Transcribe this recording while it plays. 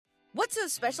What's so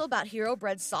special about Hero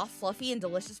Bread's soft, fluffy, and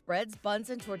delicious breads, buns,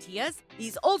 and tortillas?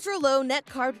 These ultra-low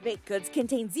net-carb baked goods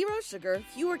contain zero sugar,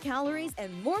 fewer calories,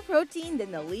 and more protein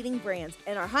than the leading brands,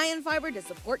 and are high in fiber to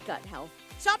support gut health.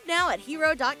 Shop now at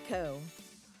hero.co.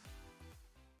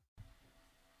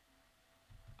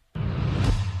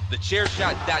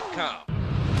 TheChairshot.com.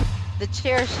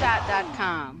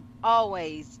 TheChairshot.com.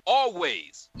 Always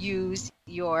use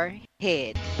your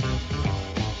head.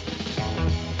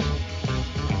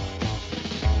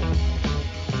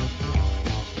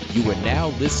 You are now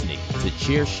listening to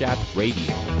Chairshot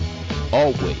Radio.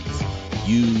 Always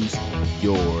use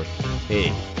your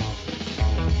head.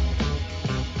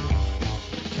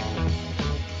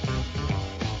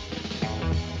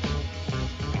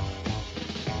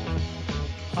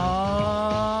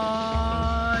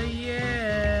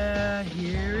 Yeah,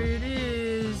 here it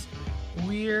is.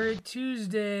 We're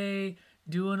Tuesday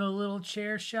doing a little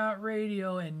Chairshot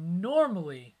Radio, and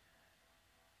normally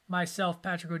myself,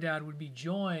 Patrick O'Dowd, would be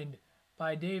joined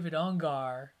by David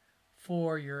Ungar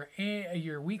for your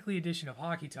weekly edition of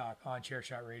Hockey Talk on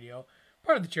Chairshot Radio,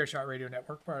 part of the Chairshot Radio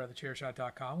Network, part of the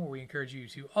Chairshot.com, where we encourage you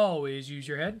to always use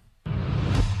your head.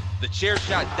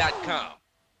 TheChairshot.com.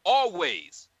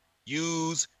 Always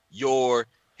use your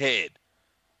head.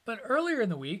 But earlier in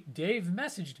the week, Dave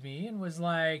messaged me and was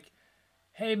like,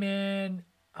 hey, man,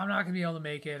 I'm not going to be able to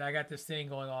make it. I got this thing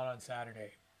going on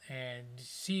Saturday. And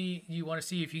you want to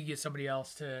see if you can get somebody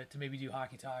else to maybe do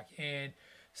Hockey Talk. And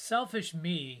selfish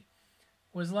me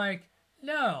was like,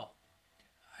 no,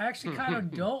 I actually kind of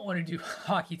don't want to do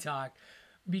Hockey Talk,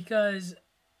 because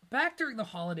back during the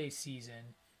holiday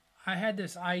season, I had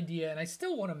this idea, and I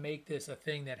still want to make this a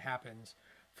thing that happens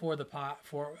for the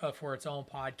for its own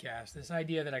podcast. This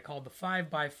idea that I called the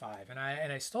 5x5, and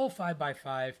I stole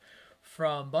 5x5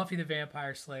 from Buffy the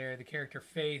Vampire Slayer. The character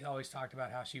Faith always talked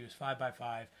about how she was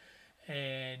 5x5,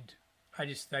 and I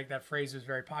just think that phrase was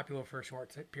very popular for a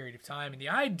short period of time. And the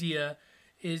idea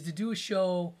is to do a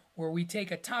show where we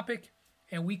take a topic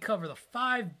and we cover the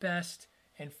 5 best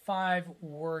and 5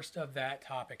 worst of that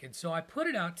topic. And so I put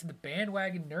it out to the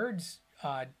Bandwagon Nerds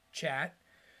chat.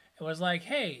 It was like,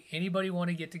 hey, anybody want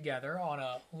to get together on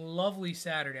a lovely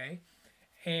Saturday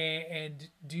and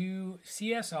do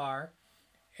CSR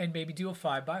and maybe do a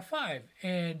 5x5?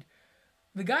 And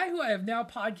the guy who I have now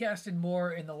podcasted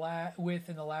more in the last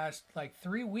like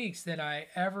 3 weeks than I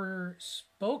ever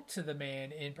spoke to the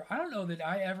man in. I don't know that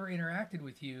I ever interacted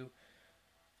with you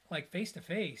like face to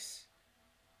face.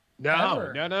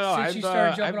 No.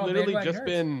 I've literally just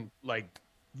been like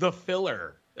the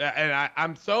filler, and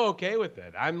I'm so okay with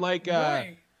it. I'm like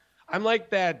I'm like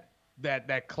that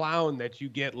clown that you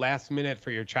get last minute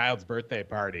for your child's birthday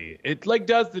party. It like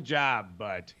does the job,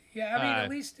 but yeah, I mean, at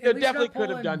least definitely could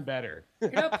have done better.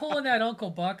 You're not pulling that Uncle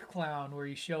Buck clown where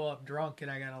you show up drunk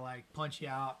and I gotta like punch you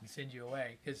out and send you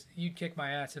away, because you'd kick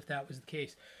my ass if that was the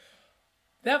case.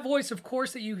 That voice, of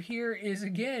course, that you hear is,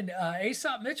 again,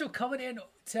 Aesop Mitchell coming in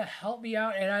to help me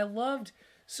out. And I loved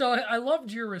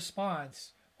your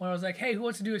response when I was like, hey, who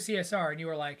wants to do a CSR? And you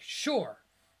were like, sure.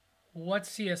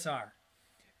 What's CSR?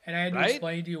 And I had to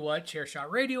explain to you what Chairshot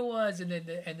Radio was, and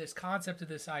this concept of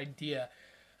this idea.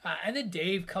 And then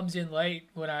Dave comes in late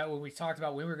when we talked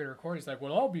about when we were going to record. He's like,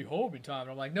 well, I'll be home in time. And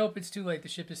I'm like, nope, it's too late. The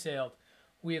ship has sailed.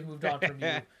 We have moved on from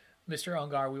you, Mr.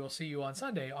 Ungar. We will see you on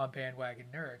Sunday on Bandwagon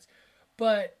Nerds.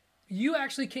 But you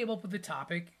actually came up with the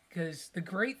topic, because the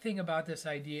great thing about this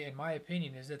idea, in my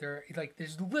opinion, is that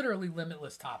there's literally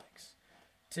limitless topics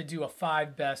to do a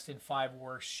 5 best and 5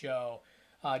 worst show,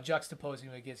 juxtaposing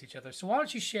them against each other. So why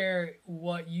don't you share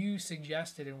what you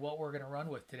suggested and what we're going to run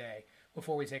with today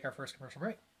before we take our first commercial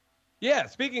break? Yeah,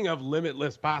 speaking of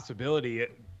limitless possibility,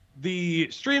 the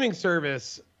streaming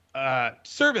service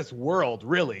world,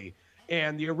 really,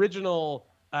 and the original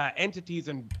entities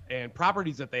and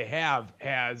properties that they have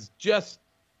has just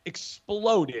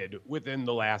exploded within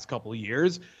the last couple of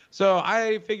years. So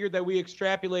I figured that we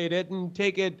extrapolate it and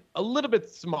take it a little bit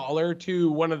smaller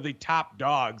to one of the top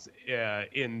dogs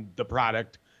in the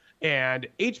product. And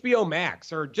HBO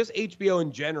Max, or just HBO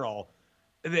in general,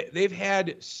 they've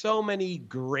had so many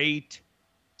great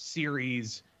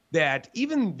series that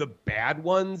even the bad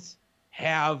ones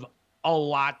have a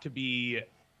lot to be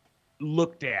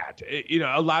looked at.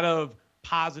 A lot of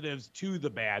positives to the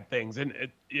bad things, and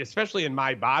especially in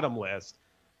my bottom list,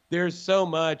 there's so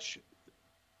much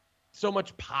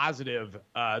positive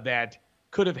that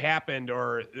could have happened,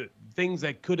 or things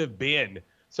that could have been.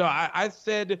 So I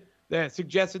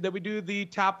suggested that we do the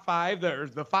top 5,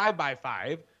 the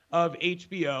 5x5 of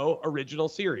HBO original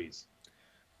series.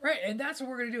 Right, and that's what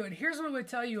we're going to do. And here's what I'm going to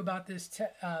tell you about this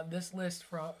list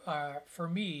for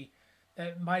me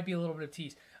that might be a little bit of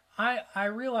tease. I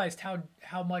realized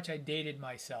how much I dated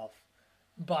myself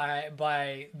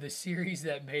by the series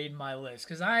that made my list,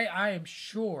 because I am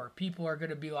sure people are going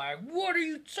to be like, what are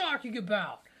you talking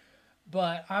about?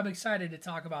 But I'm excited to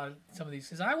talk about some of these,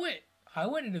 because I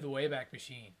went into the Wayback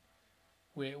Machine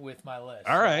with my list.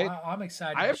 All right. So I'm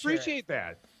excited. I to share appreciate it.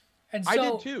 that. And so, I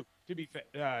did too. To be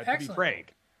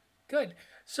frank. Good.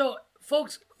 So,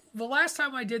 folks, the last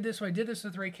time I did this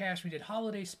with Ray Cash. We did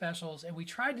holiday specials, and we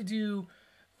tried to do,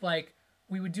 like,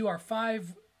 we would do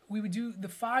the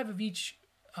 5 of each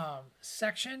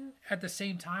section at the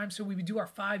same time. So we would do our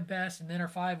 5 best, and then our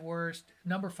 5 worst,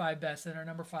 number 5 best, then our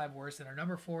number 5 worst, and our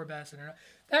number 4 best, and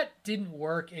that didn't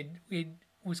work. It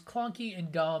was clunky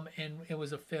and dumb, and it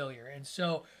was a failure. And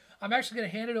so I'm actually going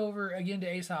to hand it over again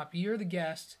to Aesop. You're the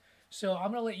guest. So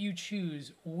I'm going to let you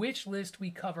choose which list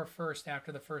we cover first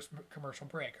after the first commercial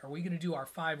break. Are we going to do our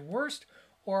 5 worst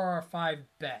or our 5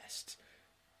 best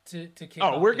to kick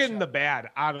off we're the getting show? the bad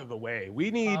out of the way. We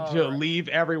need to leave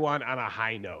everyone on a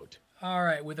high note. All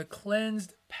right, with a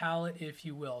cleansed palate, if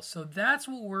you will. So that's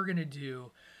what we're going to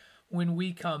do when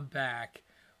we come back.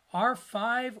 Our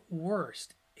 5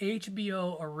 worst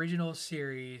HBO original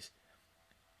series.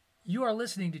 You are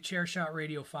listening to Chairshot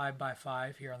Radio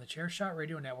 5x5 here on the Chairshot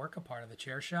Radio Network, a part of the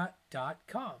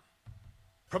Chairshot.com.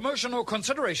 Promotional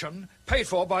consideration paid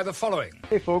for by the following.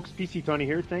 Hey folks, PC Tony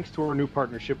here. Thanks to our new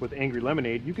partnership with Angry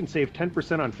Lemonade, you can save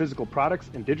 10% on physical products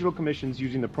and digital commissions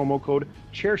using the promo code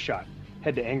Chairshot.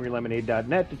 Head to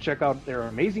angrylemonade.net to check out their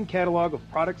amazing catalog of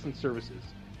products and services.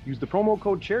 Use the promo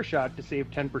code Chairshot to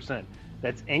save 10%.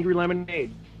 That's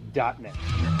angrylemonade.net.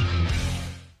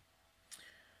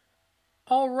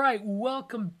 All right,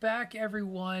 welcome back,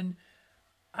 everyone.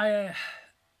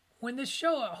 When this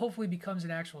show hopefully becomes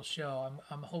an actual show,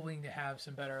 I'm hoping to have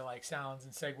some better like sounds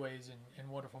and segues and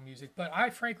wonderful music. But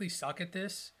I frankly suck at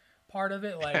this part of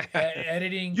it, like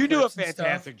editing. You do a clips and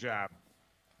fantastic stuff. job.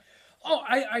 Oh,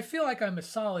 I feel like I'm a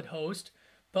solid host,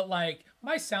 but like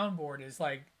my soundboard is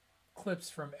like clips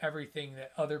from everything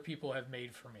that other people have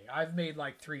made for me. I've made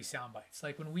like 3 sound bites.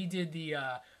 Like when we did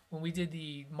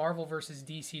the Marvel versus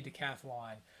DC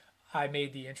decathlon, I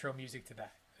made the intro music to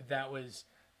that. That was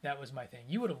my thing.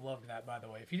 You would have loved that, by the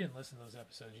way. If you didn't listen to those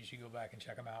episodes, you should go back and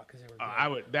check them out because they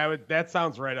were good. That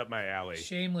sounds right up my alley.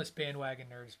 Shameless bandwagon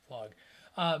nerds plug.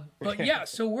 But yeah,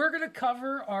 so we're gonna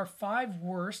cover our 5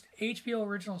 worst HBO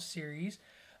original series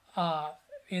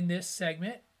in this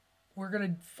segment. We're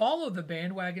gonna follow the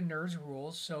bandwagon nerds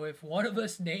rules. So if one of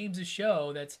us names a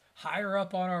show that's higher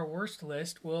up on our worst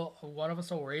list, one of us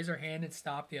will raise our hand and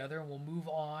stop the other, and we'll move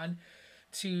on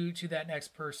to that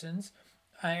next person's.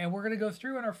 And we're going to go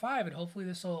through in our 5, and hopefully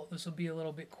this will be a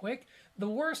little bit quick. The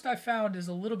worst I found is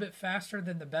a little bit faster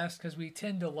than the best because we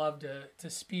tend to love to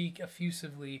speak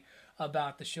effusively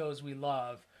about the shows we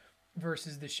love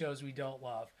versus the shows we don't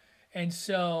love. And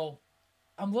so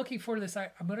I'm looking forward to this.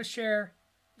 I'm going to share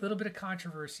a little bit of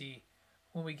controversy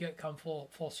when we come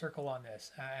full circle on this.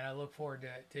 And I look forward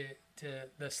to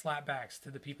the slapbacks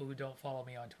to the people who don't follow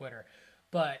me on Twitter.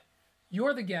 But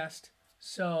you're the guest.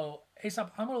 So,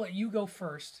 Aesop, I'm going to let you go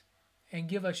first and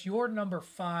give us your number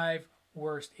 5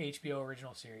 worst HBO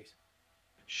original series.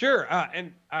 Sure.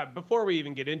 And before we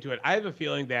even get into it, I have a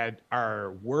feeling that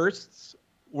our worsts,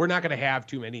 we're not going to have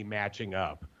too many matching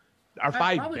up. Our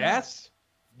 5 best,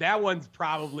 that one's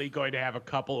probably going to have a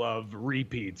couple of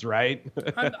repeats, right?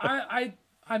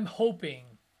 I'm hoping,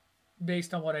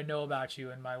 based on what I know about you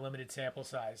and my limited sample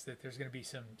size, that there's going to be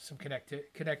some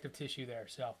connective tissue there.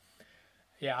 So,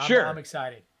 yeah, I'm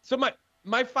excited. So my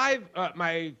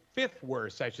 5th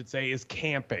worst, I should say, is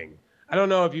Camping. I don't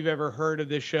know if you've ever heard of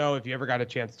this show, if you ever got a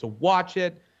chance to watch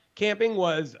it. Camping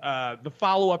was the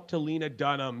follow-up to Lena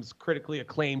Dunham's critically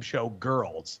acclaimed show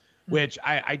Girls, which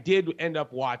I did end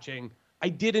up watching. I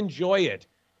did enjoy it.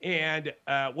 And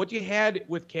what you had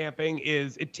with Camping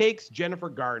is it takes Jennifer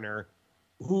Garner,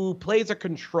 who plays a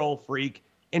control freak,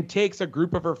 and takes a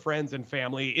group of her friends and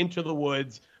family into the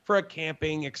woods for a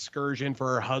camping excursion for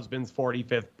her husband's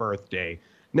 45th birthday.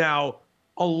 Now,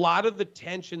 a lot of the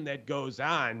tension that goes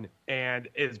on and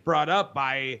is brought up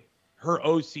by her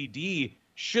OCD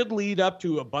should lead up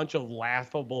to a bunch of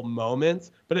laughable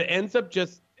moments, but it ends up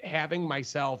just having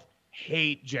myself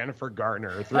hate Jennifer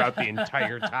Garner throughout the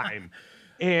entire time.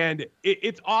 And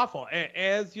it's awful.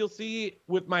 As you'll see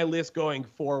with my list going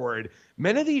forward,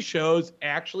 many of these shows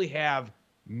actually have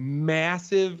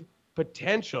massive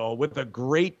potential with a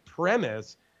great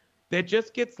premise that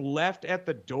just gets left at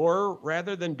the door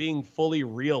rather than being fully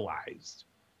realized.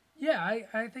 Yeah,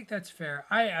 I think that's fair.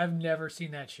 I've never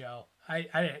seen that show.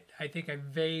 I think I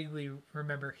vaguely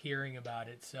remember hearing about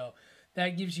it. So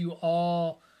that gives you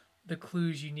all the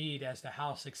clues you need as to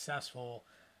how successful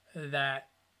that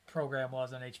program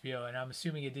was on HBO. And I'm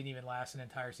assuming it didn't even last an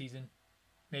entire season.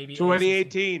 Maybe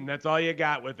 2018. That's all you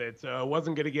got with it. So it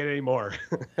wasn't going to get any more.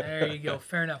 There you go.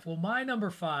 Fair enough. Well, my number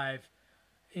 5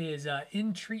 is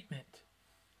In Treatment,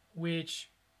 which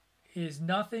is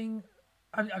nothing.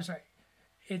 I'm sorry.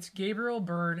 It's Gabriel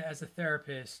Byrne as a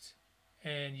therapist,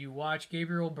 and you watch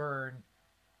Gabriel Byrne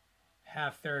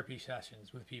have therapy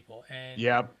sessions with people. And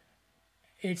yep.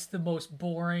 It's the most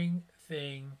boring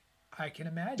thing I can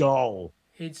imagine. Dull.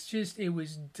 It's just, it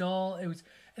was dull. It was,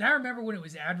 and I remember when it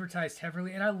was advertised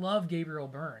heavily, and I love Gabriel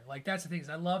Byrne. Like, that's the thing, is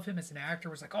I love him as an actor.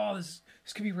 It was like, oh, this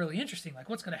could be really interesting. Like,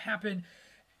 what's going to happen?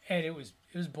 And it was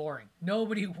boring.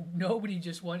 Nobody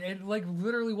just wanted, it like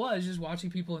literally was just watching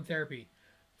people in therapy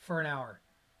for an hour.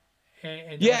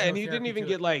 And yeah, and you didn't even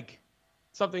get like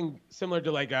something similar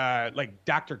to like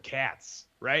Dr. Katz,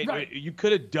 right? You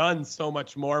could have done so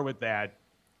much more with that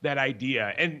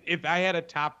idea. And if I had a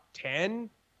top 10,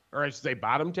 or I should say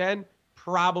bottom 10,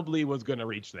 probably was going to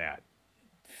reach that.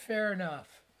 Fair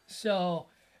enough. So,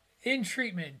 In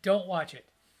Treatment, don't watch it.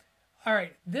 All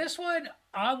right, this one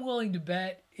I'm willing to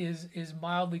bet is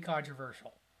mildly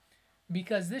controversial,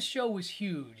 because this show was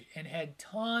huge and had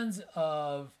tons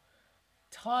of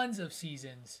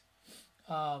seasons.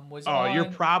 You're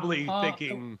probably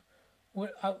thinking.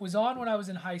 Was on when I was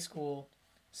in high school,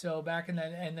 so back in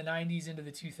the 90s into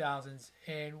the 2000s,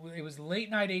 and it was late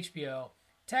night HBO.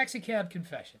 Taxi Cab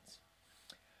Confessions.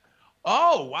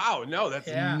 Oh, wow. No, that's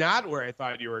not where I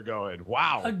thought you were going.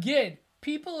 Wow. Again,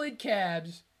 people in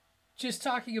cabs just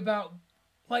talking about,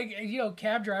 like,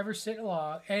 cab drivers sitting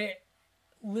along and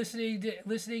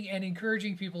listening and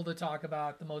encouraging people to talk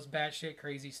about the most batshit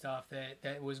crazy stuff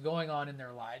that was going on in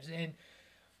their lives. And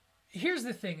here's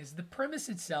the thing, is the premise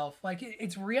itself, like,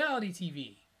 it's reality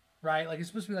TV, right? Like, it's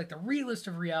supposed to be like the realist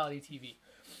of reality TV.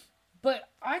 But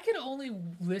I could only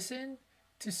listen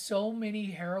to so many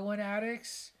heroin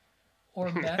addicts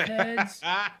or meth heads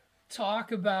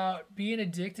talk about being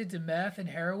addicted to meth and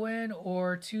heroin,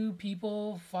 or two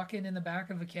people fucking in the back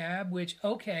of a cab, which,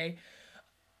 okay,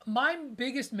 my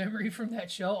biggest memory from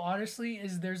that show, honestly,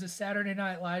 is there's a Saturday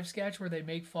Night Live sketch where they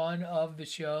make fun of the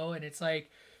show, and it's like,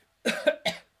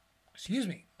 excuse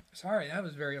me, sorry, that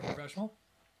was very unprofessional.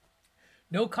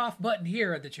 No cough button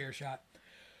here at the chair shot.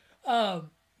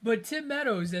 But Tim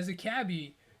Meadows as a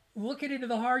cabbie looking into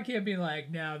the hard cab being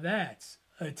like, now that's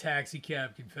a taxi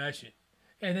cab confession.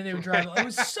 And then they would drive. It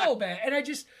was so bad. And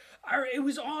it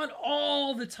was on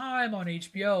all the time on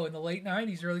HBO in the late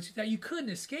 90s, early 2000s. You couldn't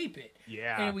escape it.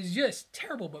 Yeah. And it was just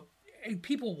terrible, but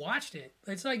people watched it.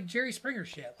 It's like Jerry Springer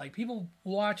shit. Like, people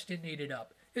watched it and ate it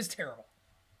up. It's terrible.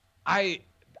 I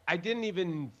didn't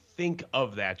even think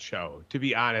of that show, to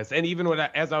be honest. And even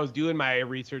as I was doing my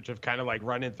research of kind of like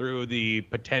running through the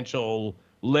potential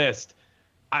list,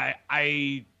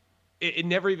 it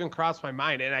never even crossed my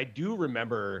mind. And I do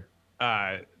remember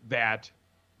that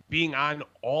being on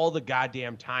all the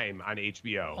goddamn time on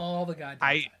HBO. All the goddamn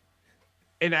time.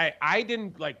 And I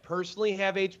didn't like personally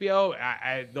have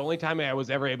HBO. The only time I was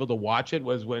ever able to watch it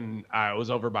was when I was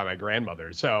over by my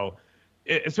grandmother. So,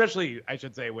 especially, I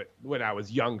should say, when I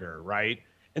was younger, right?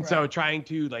 And so trying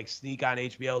to like sneak on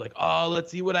HBO, like, oh,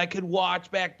 let's see what I could watch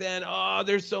back then. Oh,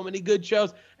 there's so many good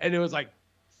shows. And it was like,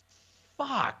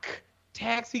 fuck,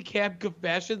 Taxi Cab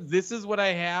Confessions. This is what I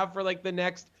have for like the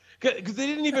next, because they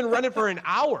didn't even run it for an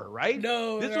hour, right?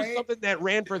 No, this was something that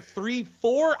ran for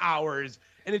 3-4 hours,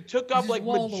 and it took up like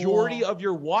majority of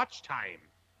your watch time.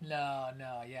 No,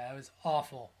 yeah, it was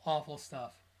awful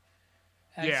stuff.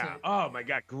 Yeah. Oh my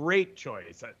God, great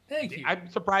choice. Thank you. I'm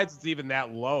surprised it's even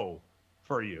that low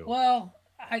for you. Well,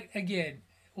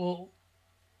 we'll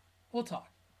talk.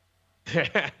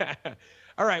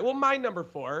 All right. Well, my number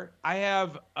 4, I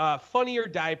have Funny or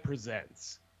Die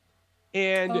Presents.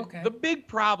 And the big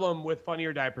problem with Funny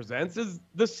or Die Presents is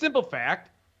the simple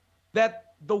fact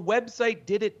that the website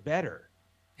did it better.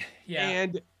 Yeah.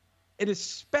 And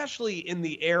especially in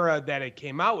the era that it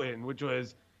came out in, which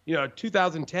was,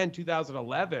 2010,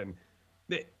 2011,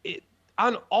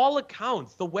 on all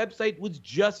accounts, the website was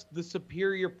just the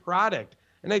superior product.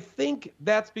 And I think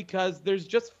that's because there's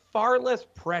just far less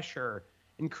pressure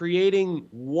in creating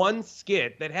one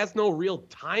skit that has no real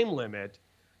time limit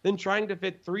than trying to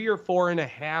fit 3 or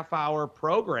 4.5 hour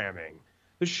programming.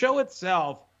 The show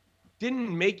itself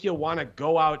didn't make you want to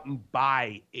go out and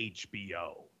buy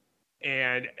HBO.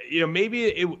 And, maybe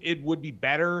it would be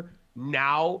better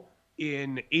now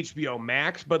in HBO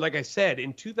Max. But like I said,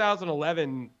 in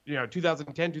 2011,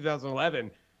 2010,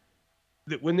 2011,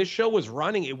 when this show was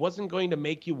running, it wasn't going to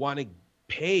make you want to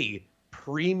pay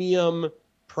premium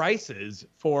prices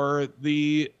for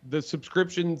the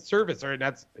subscription service, or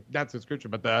not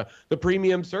subscription, but the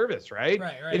premium service, right?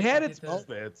 Right. It had its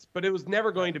moments, but it was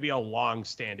never going to be a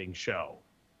long-standing show.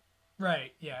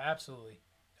 Right. Yeah, absolutely.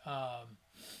 It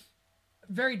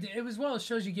was one of those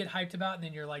shows you get hyped about, and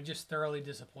then you're like just thoroughly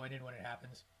disappointed when it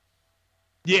happens.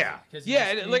 Yeah.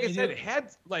 And like I said, it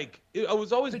had it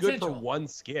was always good for one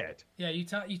skit. Yeah, you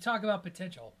talk about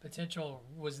potential. Potential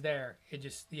was there. It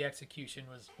just the execution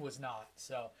was not.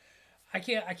 So I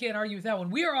can't argue with that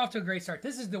one. We are off to a great start.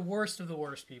 This is the worst of the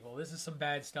worst, people. This is some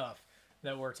bad stuff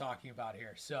that we're talking about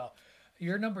here. So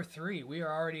you're number 3. We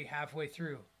are already halfway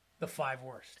through the 5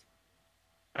 worst.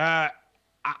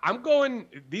 I'm going.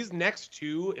 These next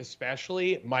 2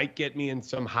 especially might get me in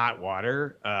some hot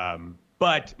water.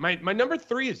 But my number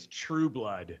 3 is True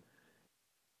Blood.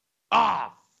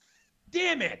 Ah,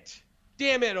 damn it,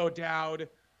 O'Dowd.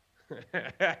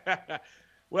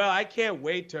 Well, I can't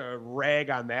wait to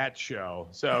rag on that show.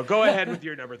 So go ahead with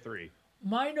your number 3.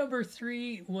 My number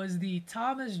 3 was the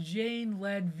Thomas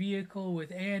Jane-led vehicle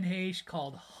with Anne Heche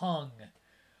called Hung.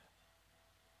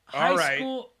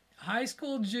 High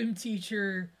school gym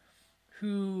teacher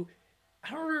who, I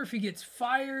don't remember if he gets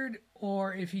fired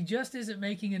or if he just isn't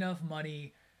making enough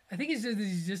money. I think he's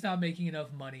just not making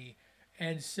enough money.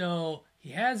 And so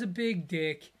he has a big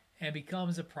dick and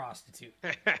becomes a prostitute.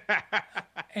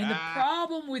 And the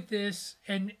problem with this,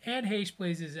 and Anne Heche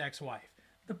plays his ex-wife.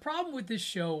 The problem with this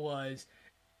show was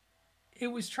it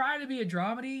was trying to be a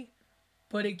dramedy,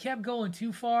 but it kept going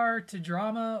too far to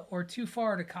drama or too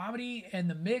far to comedy, and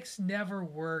the mix never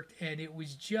worked. And it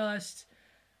was just...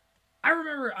 I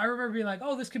remember being like,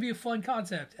 oh, this could be a fun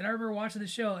concept. And I remember watching the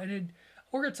show, and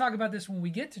we're going to talk about this when we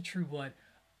get to True Blood.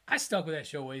 I stuck with that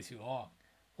show way too long.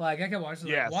 Like, I kept watching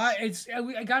it. Yes.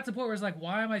 I got to the point where it's like,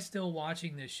 why am I still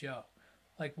watching this show?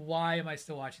 Like, why am I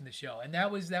still watching the show? And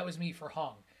that was me for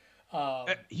Hung.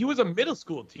 He was a middle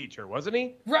school teacher, wasn't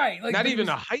he? Right. Like, not even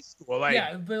a high school. Like,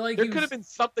 yeah, but like there could have been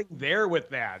something there with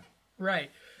that.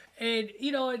 Right. And,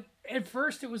 at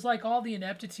first it was like all the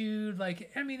ineptitude,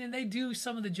 and they do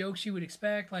some of the jokes you would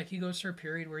expect. Like, he goes through a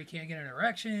period where he can't get an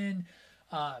erection.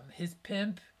 His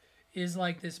pimp is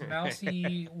like this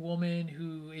mousy woman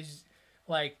who is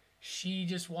like, she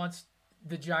just wants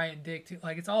the giant dick to,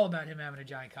 like, it's all about him having a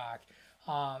giant cock.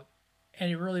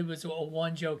 And it really was a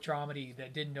one joke dramedy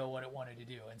that didn't know what it wanted to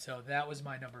do. And so that was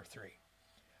my number 3.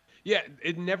 Yeah,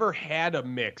 it never had a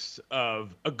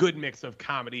good mix of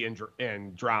comedy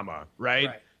and drama,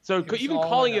 right? So even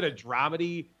calling it a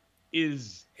dramedy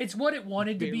it's what it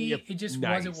wanted to be. It just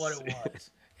wasn't what it was.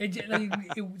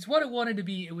 It's what it wanted to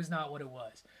be. It was not what it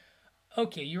was.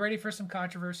 Okay, you ready for some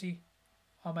controversy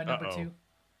on my number 2?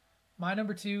 My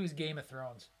number 2 is Game of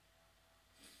Thrones.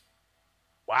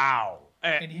 Wow.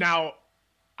 Now,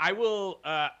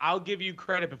 I'll give you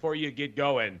credit before you get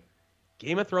going.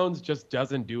 Game of Thrones just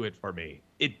doesn't do it for me.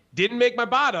 It didn't make my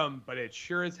bottom, but it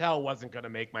sure as hell wasn't going to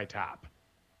make my top.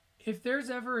 If there's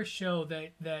ever a show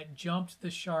that jumped the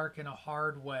shark in a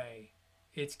hard way,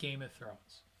 it's Game of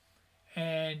Thrones.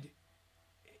 And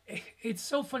it's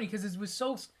so funny because it was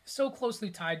so closely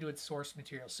tied to its source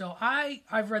material. So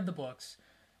I've read the books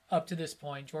up to this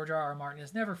point. George R.R. Martin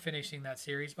is never finishing that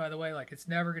series, by the way. Like, it's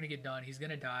never going to get done. He's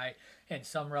going to die, and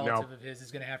some relative of his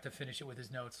is going to have to finish it with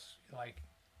his notes, like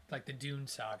the Dune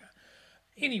saga.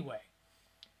 Anyway,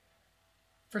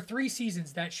 for 3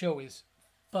 seasons, that show is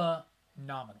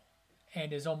phenomenal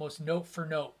and is almost note for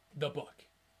note the book.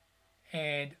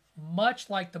 And much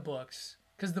like the books,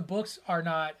 because the books are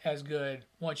not as good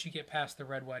once you get past the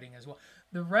Red Wedding as well.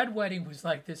 The Red Wedding was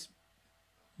like this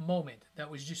moment that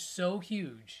was just so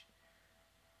huge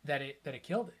that it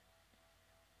killed it.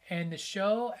 And the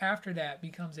show after that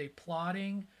becomes a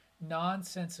plotting,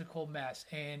 nonsensical mess.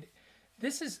 And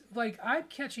this is like, I'm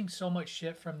catching so much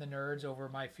shit from the nerds over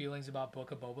my feelings about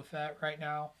Book of Boba Fett right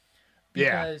now.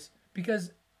 Because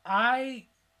I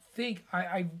think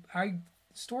I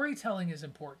storytelling is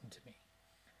important to me.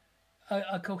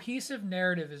 A cohesive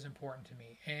narrative is important to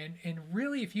me. And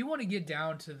really, if you want to get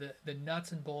down to the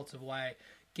nuts and bolts of why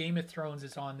Game of Thrones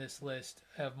is on this list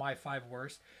of my 5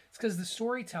 worst, it's because the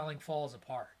storytelling falls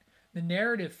apart. The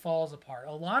narrative falls apart.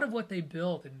 A lot of what they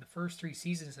built in the first 3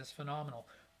 seasons is phenomenal.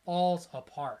 Falls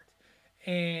apart.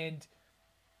 And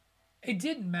it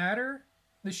didn't matter.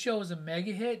 The show is a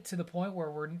mega hit to the point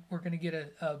where we're going to get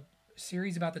a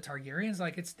series about the Targaryens.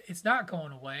 Like, it's not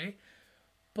going away.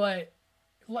 But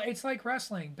it's like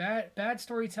wrestling. Bad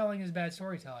storytelling is bad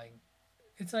storytelling.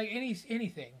 It's like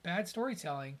anything. Bad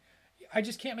storytelling, I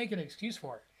just can't make an excuse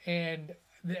for it. And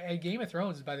at Game of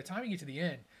Thrones, by the time you get to the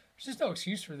end, there's just no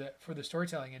excuse for the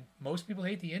storytelling. And most people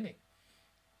hate the ending.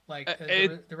 Like the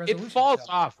it resolution falls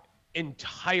stuff. off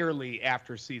entirely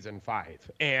after season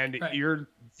 5, and Right. you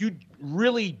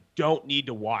really don't need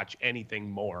to watch anything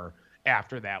more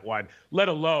after that one, let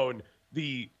alone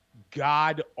the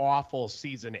god awful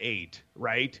season 8,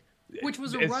 right? Which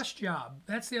was a rush job.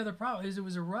 That's the other problem. Is it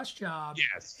was a rush job.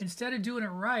 Yes. Instead of doing it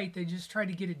right, they just tried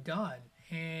to get it done,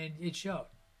 and it showed.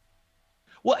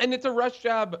 Well, and it's a rush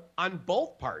job on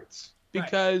both parts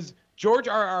because George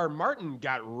R.R. Martin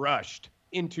got rushed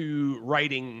into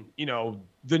writing,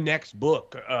 the next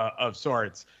book of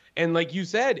sorts. And like you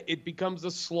said, it becomes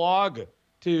a slog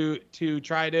to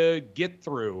try to get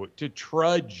through, to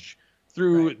trudge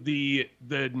through the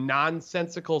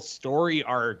nonsensical story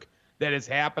arc that is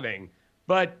happening.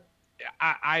 But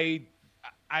I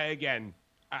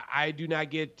do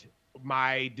not get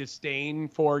my disdain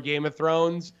for Game of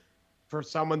Thrones. For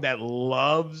someone that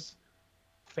loves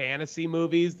fantasy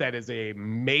movies, that is a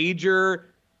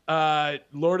major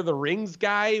Lord of the Rings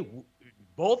guy,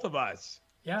 both of us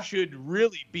should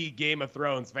really be Game of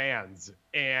Thrones fans.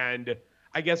 And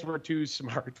I guess we're too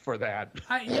smart for that.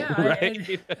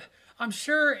 Right? I'm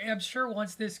sure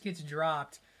once this gets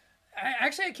dropped, I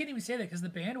can't even say that because the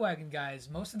bandwagon guys,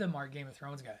 most of them are Game of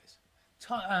Thrones guys.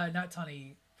 Not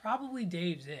Tony, probably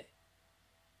Dave's it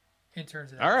in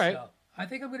terms of that. All right. So I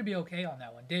think I'm going to be okay on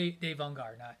that one. Dave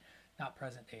Ungar, not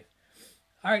present Dave.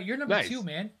 All right, you're number 2,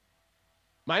 man.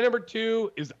 My number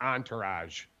 2 is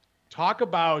Entourage. Talk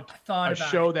about a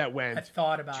show that went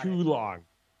too long.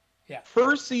 Yeah.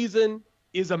 First season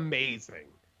is amazing.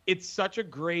 It's such a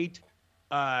great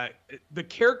the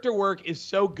character work is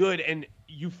so good, and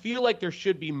you feel like there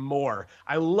should be more.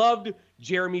 I loved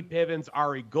Jeremy Piven's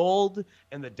Ari Gold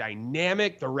and the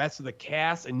dynamic the rest of the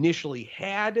cast initially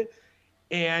had.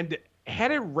 And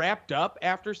had it wrapped up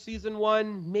after season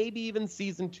 1, maybe even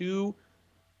season 2,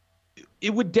 it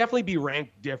would definitely be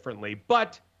ranked differently.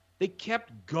 But they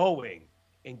kept going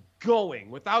and going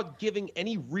without giving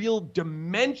any real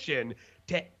dimension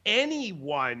to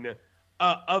anyone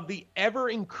of the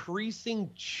ever-increasing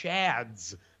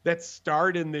chads that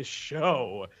starred in this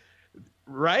show,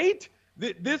 right?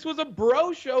 This was a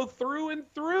bro show through and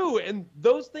through, and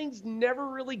those things never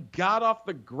really got off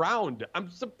the ground. I'm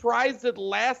surprised it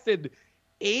lasted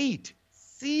 8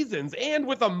 seasons and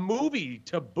with a movie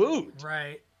to boot.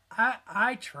 Right.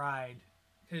 I tried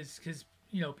because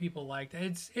people liked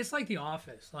it. It's like The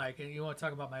Office. Like, you want to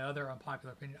talk about my other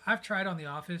unpopular opinion? I've tried on The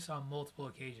Office on multiple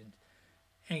occasions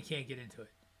and can't get into it.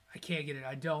 I can't get it.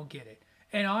 I don't get it.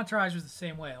 And Entourage was the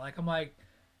same way. Like, I'm like,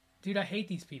 dude, I hate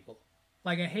these people.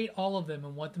 Like, I hate all of them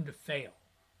and want them to fail.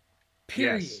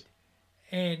 Period. Yes.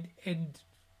 And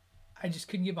I just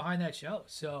couldn't get behind that show.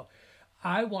 So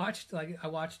I watched an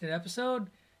episode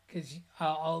because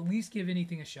I'll at least give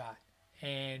anything a shot.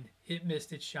 And it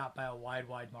missed its shot by a wide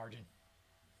margin.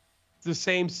 It's the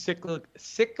same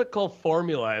cyclical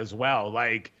formula as well.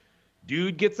 Like,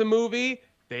 dude gets a movie,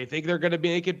 they think they're going to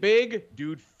make it big,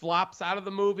 dude flops out of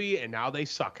the movie, and now they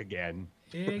suck again.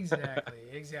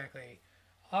 Exactly.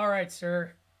 All right,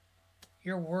 sir.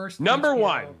 Your worst Number HBO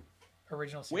 1.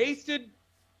 Original series. Wasted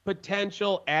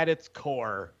potential at its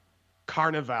core.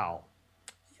 Carnival.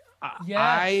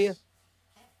 Yes.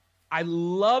 I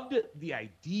loved the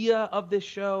idea of this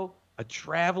show, a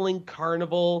traveling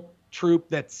carnival troupe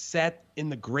that's set in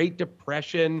the Great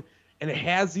Depression, and it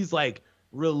has these like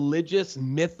religious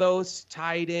mythos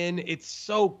tied in. It's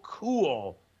so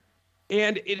cool.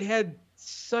 And it had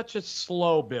such a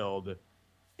slow build.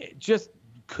 It just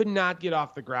could not get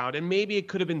off the ground. And maybe it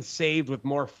could have been saved with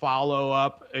more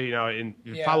follow-up, in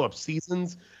follow-up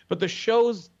seasons. But the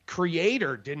show's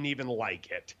creator didn't even like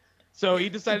it. So he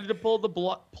decided to pull the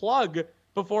plug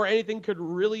before anything could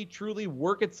really, truly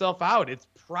work itself out. It's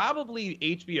probably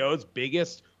HBO's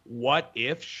biggest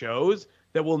what-if shows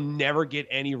that will never get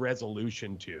any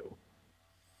resolution to.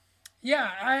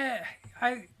 Yeah,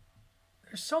 I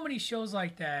there's so many shows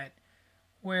like that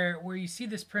where you see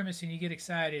this premise and you get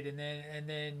excited and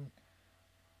then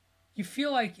you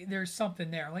feel like there's something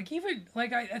there. Like even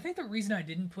like I think the reason I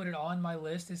didn't put it on my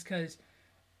list is because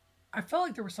I felt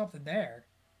like there was something there.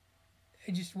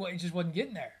 It just wasn't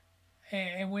getting there.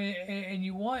 And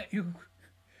you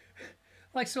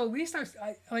like, so at least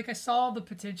I saw the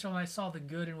potential and I saw the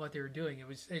good in what they were doing.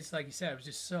 It's like you said, it was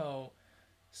just so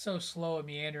slow and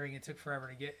meandering. It took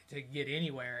forever to get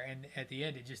anywhere, and at the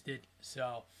end it just did.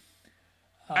 So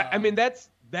I mean, that's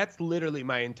literally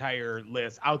my entire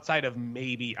list outside of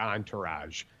maybe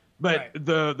Entourage. But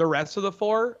the rest of the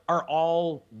 4 are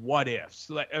all what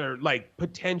ifs, like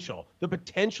potential. The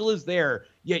potential is there,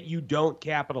 yet you don't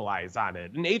capitalize on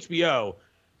it. And HBO,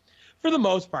 for the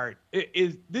most part,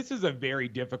 this is a very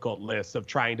difficult list of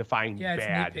trying to find Yeah, it's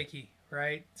bad. nitpicky,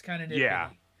 right? It's kind of nitpicky. Yeah.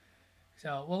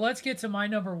 So, well, let's get to my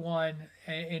number one,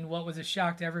 and what was a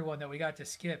shock to everyone that we got to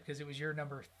skip because it was your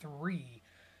number 3,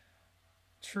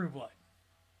 True Blood.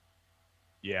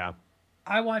 Yeah.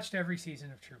 I watched every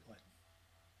season of True Blood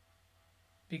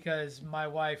because my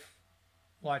wife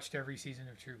watched every season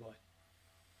of True Blood.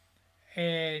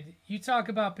 And you talk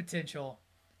about potential.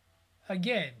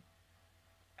 Again,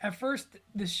 at first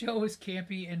the show was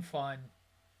campy and fun,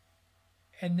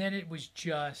 and then it was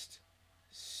just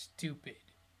stupid.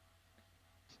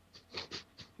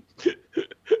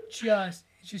 just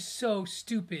so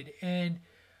stupid. And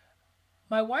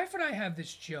my wife and I have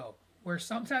this joke where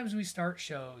sometimes we start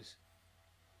shows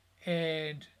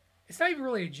and it's not even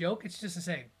really a joke, it's just a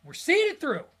saying, we're seeing it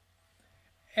through.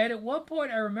 And at one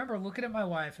point I remember looking at my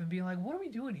wife and being like, what are we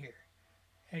doing here?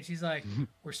 And she's like,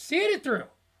 we're seeing it through.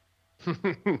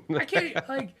 I can't,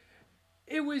 like,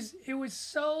 it was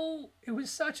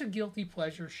such a guilty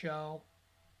pleasure show,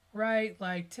 right?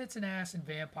 Like tits and ass and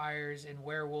vampires and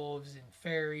werewolves and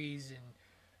fairies and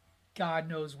God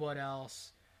knows what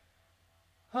else.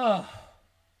 Oh,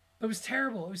 it was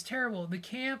terrible. It was terrible. The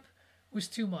camp was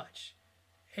too much.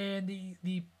 And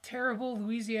the terrible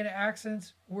Louisiana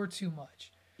accents were too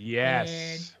much. Yes.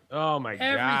 And oh my God.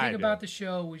 everything about the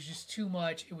show was just too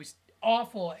much. It was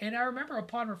awful. And I remember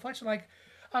upon reflection, like,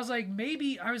 I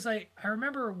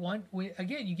remember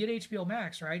again, you get HBO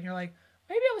Max, right? And you're like,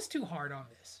 maybe I was too hard on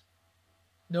this.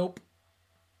 Nope.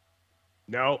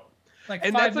 Like,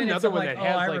 and 5 that's minutes, another I'm one like, that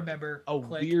has I like remember. a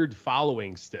Click. weird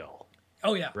following still.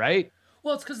 Oh yeah. Right?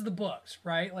 Well, it's because of the books,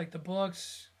 right? Like the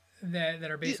books that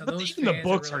are based on but those. Even the fans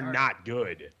books really are hard. not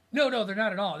good. No, they're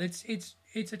not at all. It's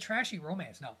a trashy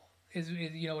romance novel. Is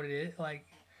you know what it is, like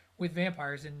with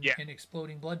vampires and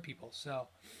exploding blood people. So.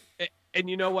 And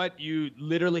you know what? You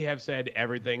literally have said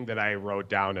everything that I wrote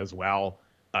down as well.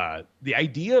 The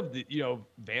idea of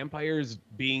vampires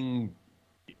being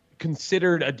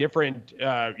considered a different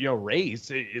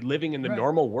race, living in the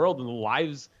normal world and the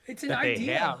lives that they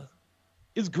have,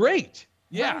 is great.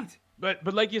 Yeah, right.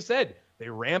 but like you said, they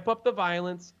ramp up the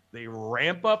violence, they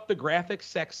ramp up the graphic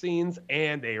sex scenes,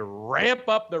 and they ramp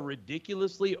up the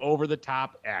ridiculously over the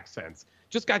top accents.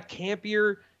 Just got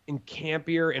campier and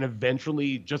campier, and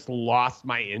eventually just lost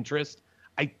my interest.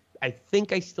 I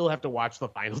think I still have to watch the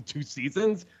final 2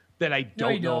 seasons that I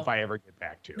don't know if I ever get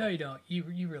back to. No, you don't. You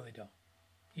really don't.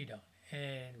 You don't.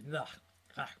 And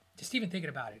just even thinking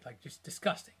about it, like, just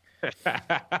disgusting.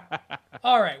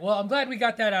 All right. Well, I'm glad we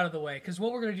got that out of the way, because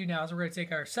what we're going to do now is we're going to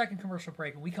take our second commercial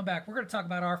break. When we come back, we're going to talk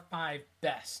about our 5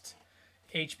 best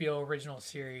HBO original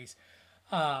series.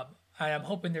 I'm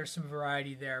hoping there's some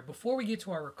variety there. Before we get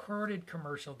to our recorded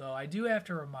commercial, though, I do have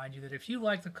to remind you that if you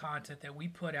like the content that we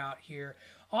put out here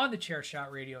on the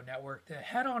Chairshot Radio Network, to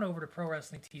head on over to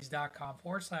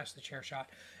ProWrestlingTees.com/thechairshot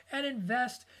and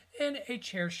invest in a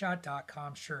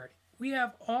Chairshot.com shirt. We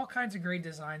have all kinds of great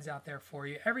designs out there for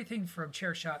you. Everything from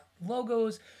Chairshot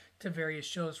logos to various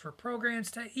shows for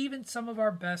programs to even some of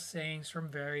our best sayings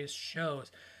from various shows.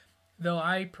 Though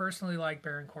I personally like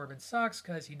Baron Corbin sucks,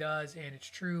 because he does, and it's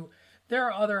true. There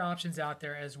are other options out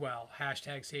there as well.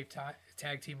 Hashtag Save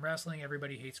Tag Team Wrestling,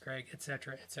 Everybody Hates Greg,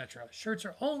 etc., etc. Shirts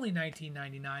are only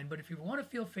 $19.99, but if you want to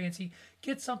feel fancy,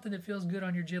 get something that feels good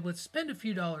on your giblets, spend a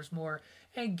few dollars more,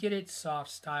 and get it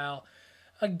soft style.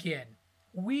 Again,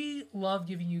 we love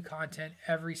giving you content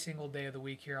every single day of the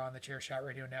week here on the Chairshot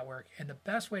Radio Network, and the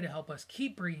best way to help us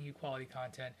keep bringing you quality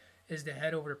content is to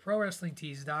head over to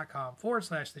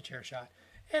ProWrestlingTees.com/thechairshot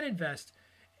and invest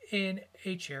in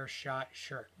a Chairshot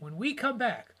shirt. When we come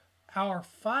back, our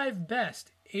 5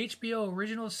 best HBO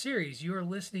original series. You are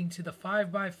listening to the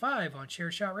 5x5 on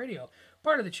Chairshot Radio,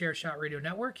 part of the Chairshot Radio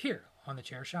Network here on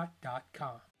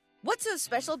thechairshot.com. What's so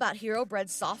special about Hero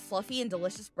Bread's soft, fluffy, and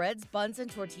delicious breads, buns, and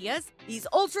tortillas? These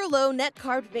ultra-low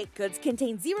net-carb baked goods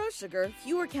contain 0 sugar,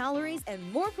 fewer calories,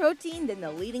 and more protein than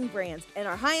the leading brands, and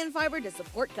are high in fiber to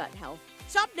support gut health.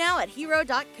 Shop now at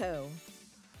hero.co.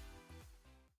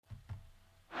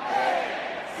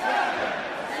 8, 7,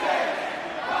 6,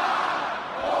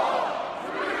 5,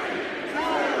 4, 3,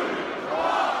 2,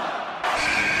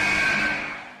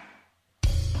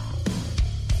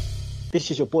 1. This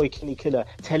is your boy Kenny Killer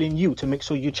telling you to make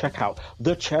sure you check out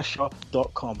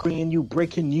thechairshot.com, bringing you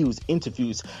breaking news,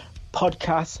 interviews,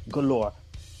 podcasts galore,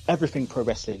 everything pro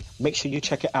wrestling. Make sure you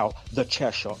check it out,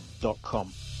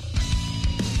 thechairshot.com.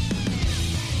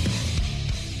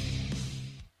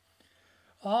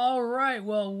 All right,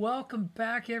 well, welcome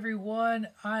back, everyone.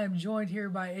 I am joined here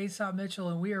by Aesop Mitchell,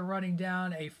 and we are running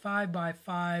down a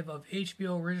 5x5 of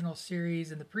HBO original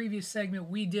series. In the previous segment,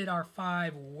 we did our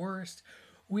 5 worst.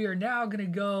 We are now going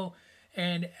to go,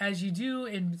 and as you do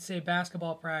in, say,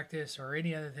 basketball practice or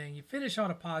any other thing, you finish on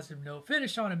a positive note,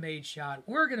 finish on a made shot.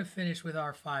 We're going to finish with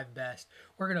our 5 best.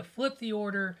 We're going to flip the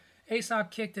order.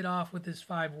 Aesop kicked it off with his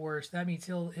 5 worst. That means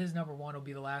his number 1 will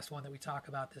be the last one that we talk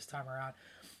about this time around.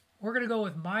 We're going to go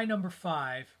with my number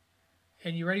 5.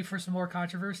 And you ready for some more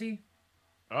controversy?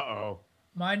 Uh-oh.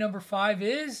 My number 5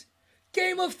 is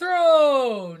Game of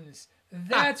Thrones.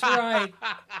 That's right.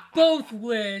 Both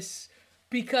lists,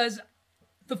 because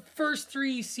the first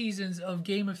 3 seasons of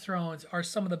Game of Thrones are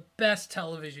some of the best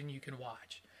television you can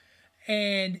watch.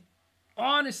 And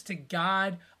honest to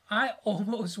God, I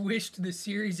almost wished the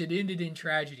series had ended in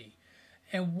tragedy.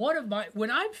 And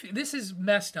this is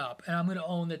messed up, and I'm going to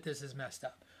own that this is messed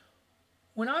up.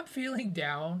 When I'm feeling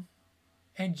down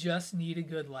and just need a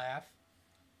good laugh,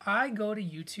 I go to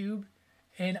YouTube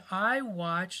and I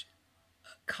watch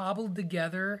cobbled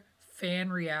together fan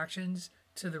reactions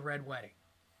to the Red Wedding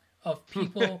of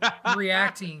people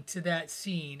reacting to that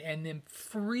scene and then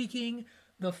freaking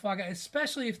the fuck out,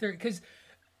 especially if they're, because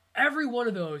every one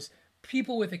of those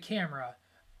people with a camera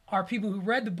are people who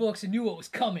read the books and knew what was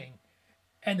coming,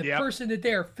 and the person that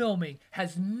they're filming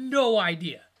has no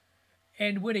idea.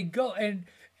 And when it go and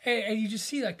you just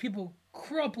see like people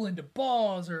crumple into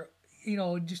balls, or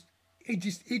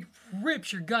it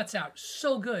rips your guts out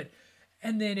so good,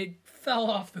 and then it fell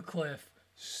off the cliff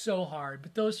so hard.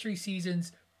 But those 3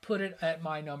 seasons put it at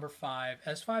my number 5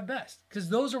 as 5 best, because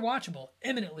those are watchable,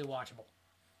 eminently watchable.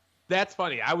 That's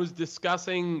funny. I was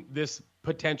discussing this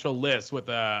potential list with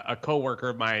a coworker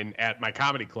of mine at my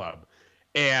comedy club,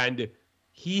 and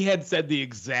he had said the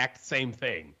exact same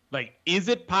thing. Like, is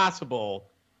it possible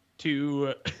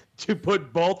to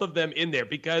put both of them in there?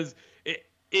 Because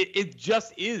it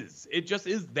just is. It just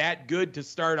is that good to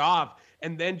start off,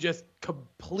 and then just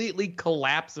completely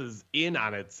collapses in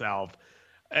on itself.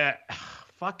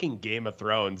 Fucking Game of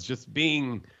Thrones, just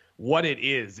being what it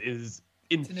is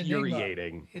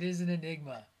infuriating. It is an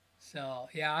enigma. So,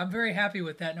 yeah, I'm very happy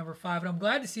with that number 5, and I'm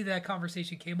glad to see that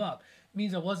conversation came up. It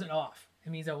means I wasn't off. It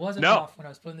means I wasn't off when I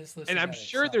was putting this list together. And I'm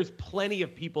sure there's plenty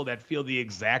of people that feel the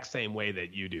exact same way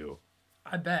that you do.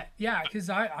 I bet. Yeah, because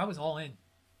I was all in.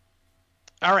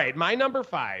 All right, my number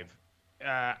 5.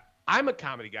 I'm a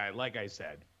comedy guy, like I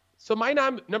said. So my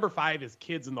number 5 is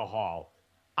Kids in the Hall.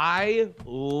 I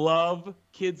love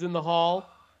Kids in the Hall.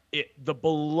 The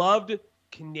beloved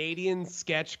Canadian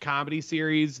sketch comedy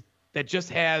series that just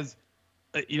has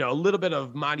a little bit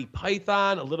of Monty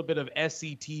Python, a little bit of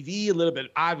SCTV, a little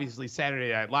bit, obviously,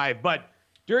 Saturday Night Live. But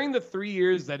during the 3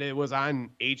 years that it was on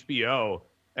HBO,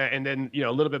 and then,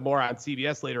 a little bit more on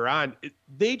CBS later on,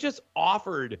 they just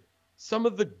offered some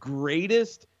of the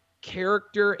greatest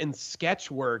character and sketch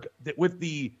work that, with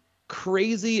the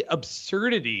crazy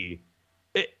absurdity,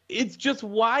 it's just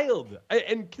wild.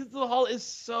 And Kids in the Hall is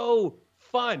so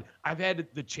fun. I've had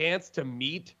the chance to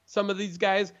meet some of these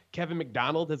guys. Kevin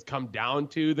McDonald has come down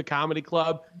to the comedy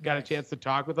club, got a chance to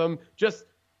talk with them. Just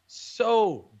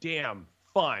so damn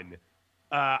fun.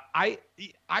 I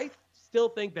still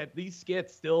think that these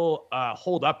skits still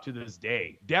hold up to this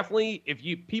day. Definitely, if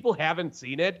people haven't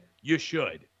seen it, you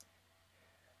should.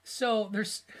 So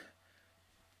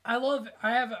I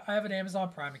have an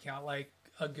Amazon Prime account, like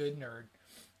a good nerd.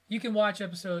 You can watch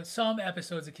some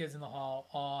episodes of Kids in the Hall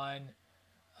on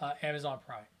Amazon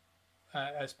Prime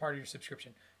as part of your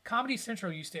subscription. Comedy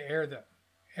Central used to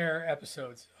air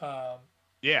episodes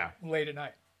late at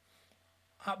night.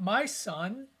 My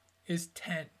son is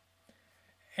 10,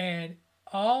 and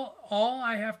all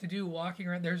I have to do walking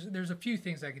around, there's a few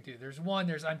things I could do. There's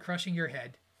I'm crushing your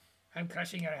head. I'm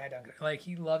crushing your head. Like,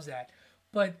 he loves that.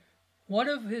 But one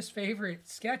of his favorite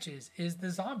sketches is the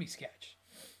zombie sketch,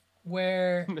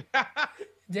 where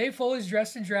Dave Foley's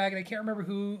dressed in drag, and I can't remember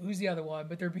who's the other one,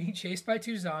 but they're being chased by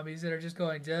 2 zombies that are just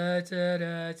going da da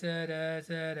da da da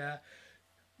da da.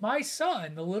 My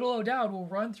son, the little O'Dowd, will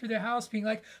run through the house being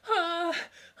like, ah,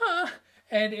 ah.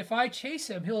 And if I chase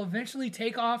him, he'll eventually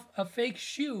take off a fake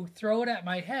shoe, throw it at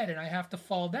my head, and I have to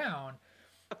fall down,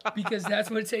 because that's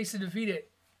what it takes to defeat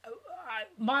it.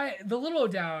 The little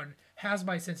O'Dowd has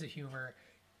my sense of humor,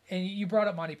 and you brought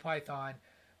up Monty Python,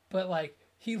 but like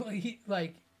he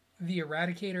like the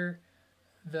Eradicator,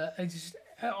 just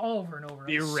all over and over.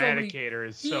 The Eradicator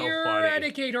is so funny.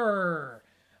 The Eradicator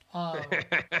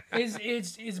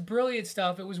is brilliant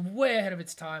stuff. It was way ahead of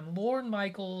its time. Lorne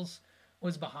Michaels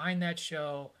was behind that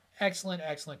show. Excellent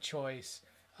choice.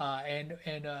 And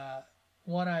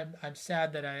one I'm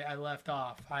sad that I left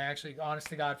off. I actually, honest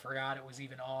to God, forgot it was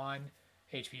even on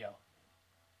HBO.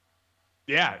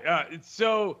 Yeah, it's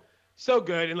so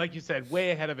good, and like you said,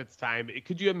 way ahead of its time.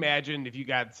 Could you imagine if you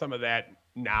got some of that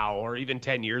now, or even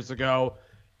 10 years ago?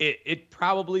 It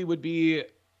probably would be,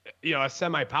 a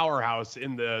semi powerhouse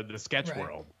in the sketch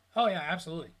world. Oh yeah,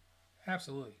 absolutely,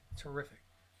 terrific.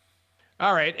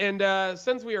 All right, and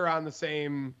since we are on the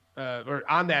same or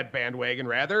on that bandwagon,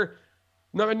 rather,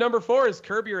 number 4 is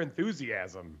Curb Your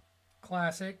Enthusiasm.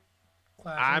 Classic.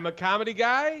 I'm a comedy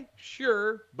guy,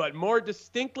 sure, but more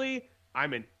distinctly,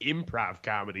 I'm an improv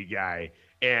comedy guy.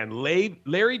 And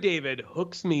Larry David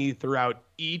hooks me throughout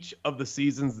each of the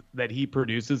seasons that he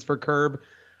produces for Curb.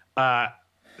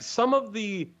 Some of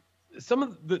the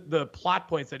plot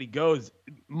points that he goes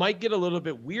might get a little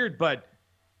bit weird, but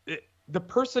the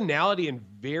personality and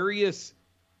various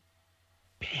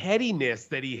pettiness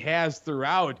that he has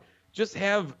throughout just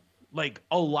have like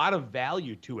a lot of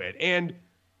value to it. And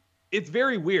it's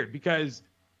very weird because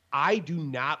I do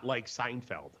not like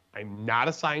Seinfeld. I'm not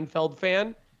a Seinfeld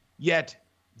fan, yet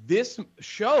this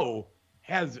show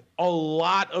has a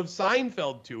lot of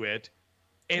Seinfeld to it,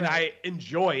 and I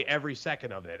enjoy every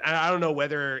second of it. I don't know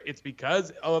whether it's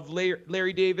because of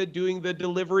Larry David doing the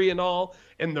delivery and all,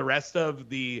 and the rest of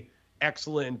the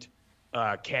excellent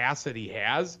cast that he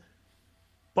has,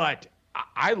 but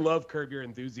I love Curb Your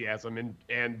Enthusiasm,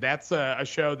 and that's a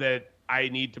show that I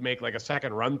need to make like a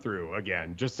second run through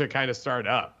again, just to kind of start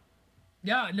up.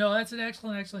 Yeah, no, that's an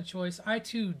excellent choice. I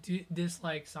too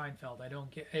dislike Seinfeld. I don't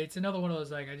get. It's another one of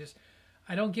those like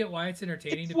I don't get why it's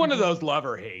entertaining. It's one of those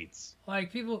lover hates.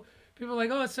 Like people are like,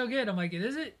 oh, it's so good. I'm like,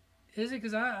 is it?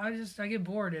 Because I get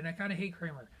bored and I kind of hate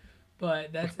Kramer,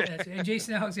 but that's and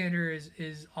Jason Alexander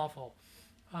is awful.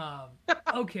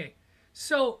 Okay,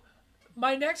 so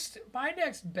my next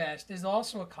best is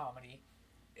also a comedy.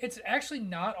 It's actually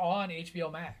not on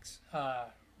HBO Max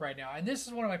right now, and this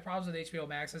is one of my problems with HBO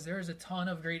Max is there is a ton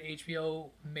of great HBO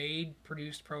made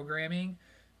produced programming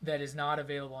that is not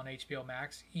available on HBO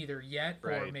Max either yet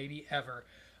or maybe ever.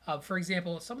 For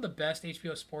example, some of the best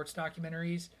HBO sports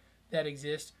documentaries that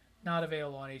exist not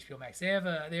available on HBO Max. They have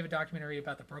a documentary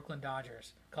about the Brooklyn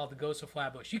Dodgers called The Ghost of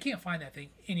Flatbush. You can't find that thing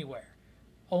anywhere.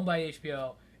 Owned by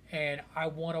HBO, and I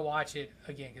want to watch it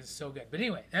again because it's so good. But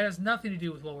anyway, that has nothing to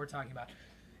do with what we're talking about.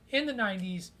 In the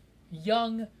 90s,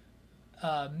 young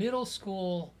middle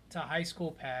school to high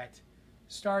school Pat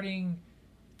starting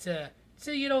to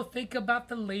think about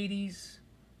the ladies,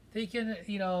 thinking,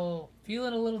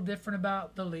 feeling a little different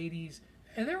about the ladies.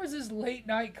 And there was this late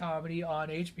night comedy on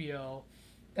HBO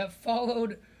that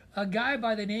followed a guy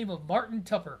by the name of Martin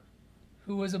Tupper,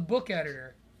 who was a book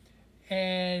editor.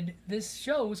 And this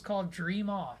show was called Dream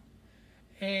On.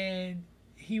 And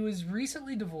he was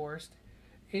recently divorced.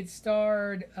 It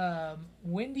starred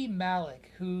Wendy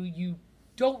Malick, who you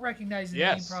don't recognize the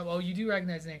name. Probably. Oh, you do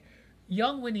recognize the name.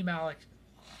 Young Wendy Malick,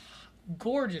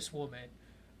 gorgeous woman,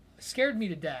 scared me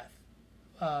to death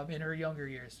in her younger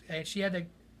years. And she had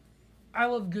I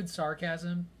love good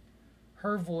sarcasm,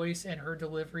 her voice and her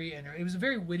delivery, and it was a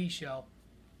very witty show.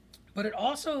 But it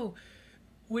also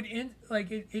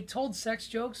it told sex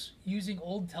jokes using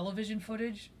old television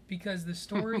footage, because the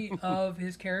story of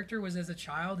his character was as a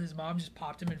child, his mom just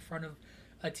popped him in front of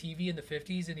a TV in the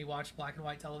 50s and he watched black and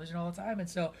white television all the time. And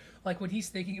so like when he's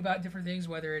thinking about different things,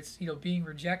 whether it's, being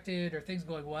rejected or things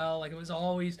going well, like it was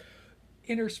always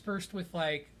interspersed with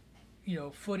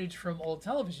footage from old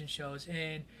television shows.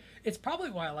 And it's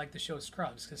probably why I like the show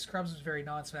Scrubs, because Scrubs was very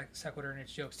non sequitur in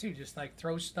its jokes too. Just like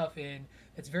throws stuff in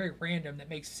that's very random that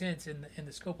makes sense in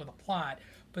the scope of the plot.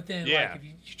 But then if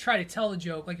you try to tell a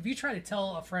joke, like if you try to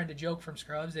tell a friend a joke from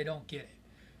Scrubs, they don't get it.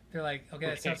 They're like, okay,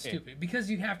 that sounds stupid,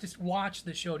 because you have to watch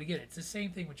the show to get it. It's the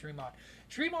same thing with Dream On.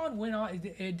 Dream On went on.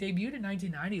 It debuted in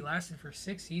 1990, lasted for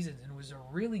 6 seasons, and was a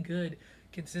really good,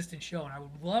 consistent show. And I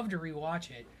would love to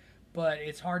rewatch it, but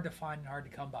it's hard to find and hard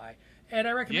to come by. And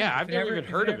I recommend. Yeah, I've never even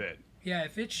heard of it. Yeah,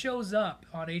 if it shows up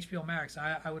on HBO Max,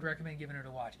 I would recommend giving it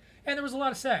a watch. And there was a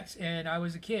lot of sex, and I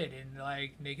was a kid, and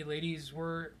naked ladies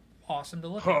were awesome to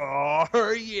look at.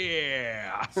 Oh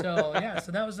yeah. So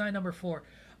that was my number 4.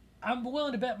 I'm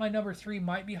willing to bet my number 3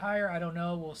 might be higher. I don't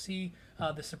know. We'll see.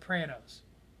 The Sopranos.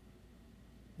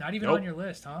 Not even on your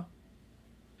list, huh?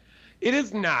 It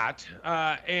is not.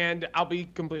 And I'll be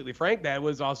completely frank. That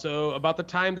was also about the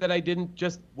time that I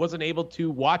wasn't able to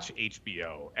watch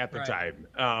HBO at the time.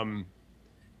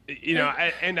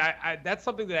 That's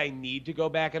something that I need to go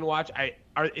back and watch.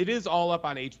 It is all up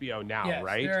on HBO now, yes,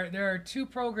 right? There are 2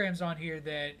 programs on here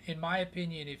that, in my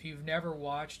opinion, if you've never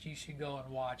watched, you should go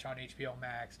and watch on HBO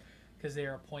Max, because they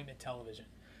are appointment television.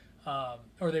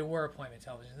 or they were appointment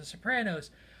television. The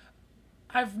Sopranos,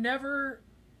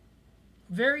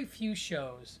 very few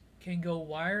shows can go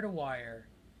wire to wire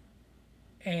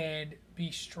and be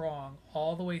strong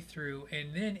all the way through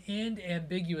and then end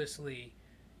ambiguously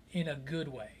in a good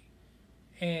way.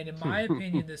 And in my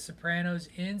opinion, The Sopranos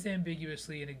ends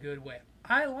ambiguously in a good way.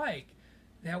 I like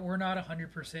that we're not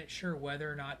 100% sure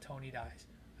whether or not Tony dies.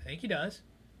 I think he does.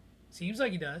 Seems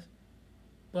like he does.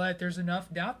 But there's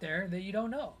enough doubt there that you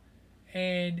don't know.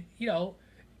 And,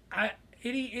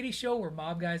 any show where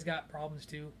mob guys got problems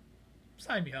too,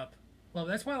 sign me up. Well,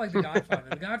 that's why I like The Godfather.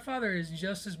 The Godfather is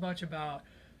just as much about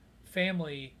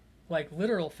family, like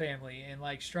literal family, and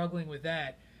like struggling with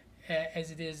that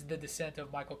as it is the descent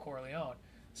of Michael Corleone.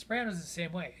 Sopranos is the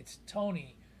same way. It's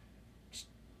Tony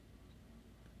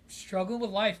struggling with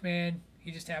life, man.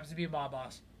 He just happens to be a mob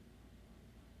boss.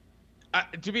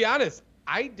 To be honest,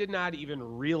 I did not even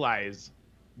realize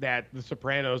that The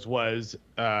Sopranos was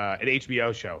an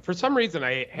HBO show. For some reason,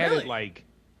 I had it like...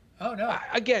 Oh, no.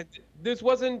 Again, this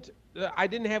wasn't... I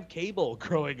didn't have cable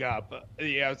growing up.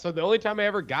 So the only time I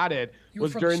ever got it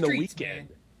was during the weekend.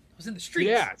 Man. I was in the streets.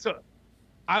 Yeah, so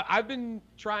I've been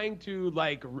trying to,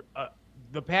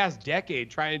 the past decade,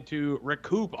 trying to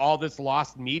recoup all this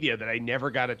lost media that I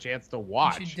never got a chance to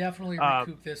watch. You should definitely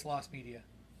recoup this lost media.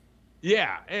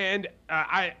 Yeah, and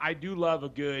I do love a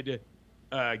good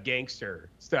gangster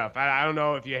stuff. I don't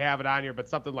know if you have it on here, but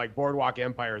something like Boardwalk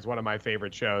Empire is one of my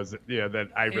favorite shows that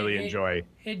I really enjoy.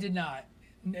 It did not.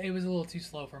 It was a little too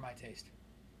slow for my taste.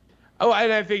 Oh,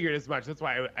 and I figured as much. That's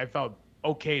why I felt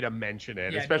okay to mention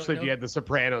it, especially if you had The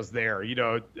Sopranos there,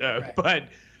 right. But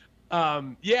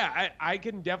I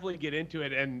can definitely get into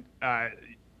it. And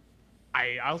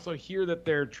I also hear that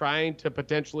they're trying to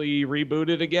potentially reboot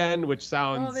it again, which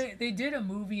sounds... Well, they did a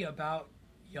movie about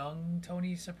young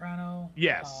Tony Soprano.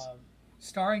 Yes.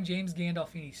 Starring James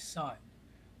Gandolfini's son,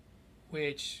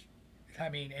 which,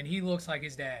 and he looks like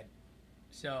his dad.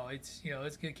 So it's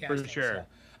good casting. For sure. So,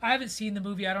 I haven't seen the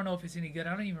movie. I don't know if it's any good.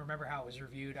 I don't even remember how it was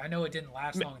reviewed. I know it didn't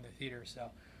last long in the theater, so.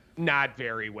 Not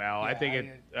very well. Yeah, I think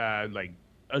it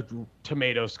a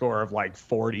tomato score of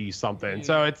 40 something. Yeah.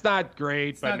 So it's not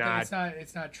great, but not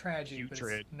it's not tragic, putrid.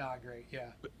 But it's not great. Yeah.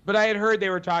 But I had heard they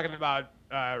were talking about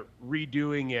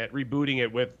rebooting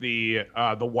it with the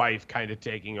wife kind of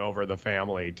taking over the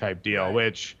family type deal, right.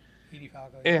 Which Edie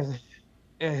Falco,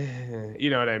 you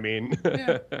know what I mean?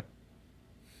 Yeah.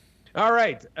 All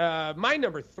right. My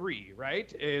number 3,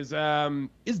 right, is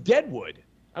Deadwood.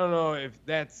 I don't know if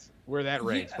that's where that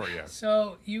ranks for you.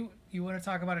 So you want to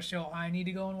talk about a show I need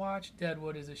to go and watch?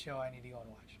 Deadwood is a show I need to go and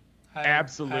watch.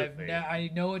 Absolutely. I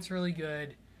know it's really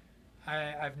good.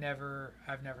 I've never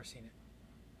seen it.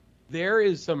 There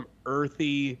is some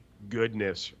earthy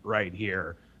goodness right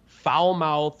here.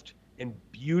 Foul-mouthed and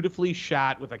beautifully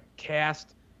shot with a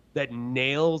cast that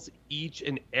nails each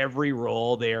and every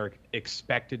role they are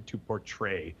expected to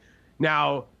portray.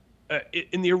 Now,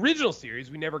 in the original series,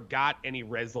 we never got any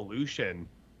resolution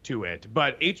to it,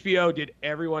 but HBO did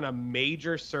everyone a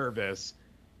major service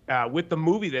with the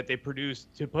movie that they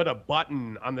produced to put a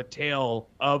button on the tail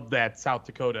of that South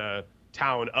Dakota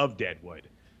town of Deadwood.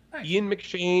 Nice. Ian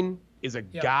McShane is a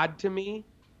god to me.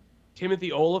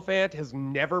 Timothy Olyphant has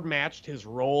never matched his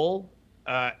role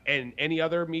in any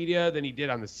other media than he did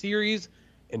on the series,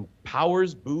 and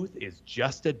Powers Booth is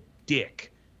just a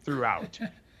dick throughout.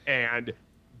 And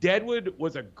Deadwood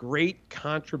was a great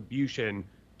contribution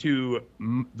to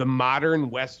the modern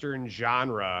Western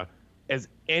genre as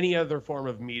any other form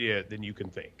of media than you can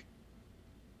think.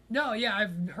 No, yeah,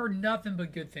 I've heard nothing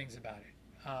but good things about it.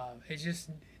 It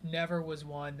just never was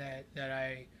one that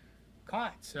I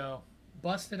caught. So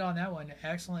busted on that one.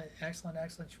 Excellent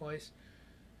choice.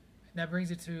 And that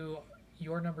brings it to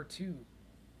your number 2.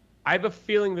 I have a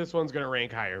feeling this one's going to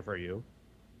rank higher for you.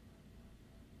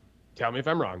 Tell me if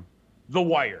I'm wrong. The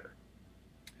Wire.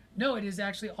 No, it is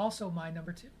actually also my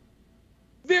number 2.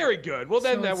 Very good. Well,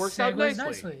 then that works out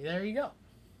nicely. There you go.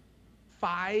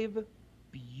 5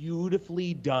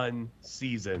 beautifully done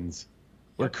seasons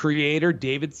where creator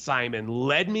David Simon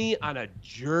led me on a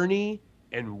journey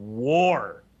and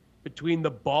war between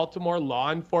the Baltimore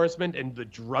law enforcement and the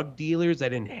drug dealers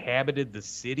that inhabited the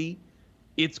city.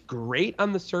 It's great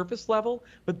on the surface level,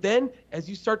 but then as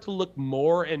you start to look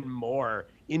more and more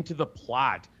into the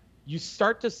plot, you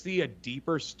start to see a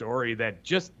deeper story that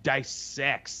just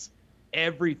dissects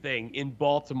everything in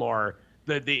Baltimore,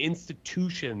 the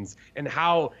institutions, and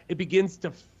how it begins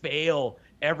to fail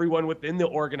everyone within the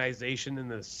organization and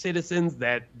the citizens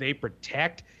that they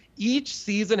protect. Each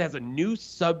season has a new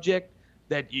subject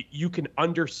that you can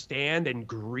understand and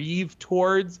grieve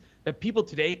towards that people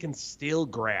today can still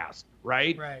grasp,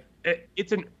 right? Right.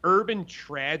 It's an urban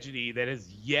tragedy that has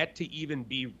yet to even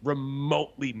be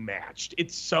remotely matched.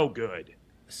 It's so good.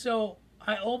 So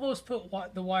I almost put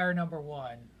The Wire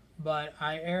 #1, but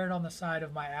I erred on the side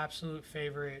of my absolute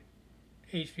favorite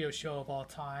HBO show of all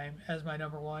time as my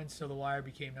 #1, so The Wire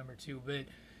became #2. But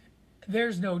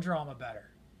there's no drama better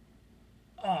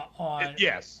on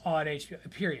HBO.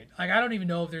 Period. Like, I don't even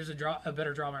know if there's a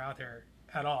better drama out there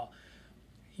at all.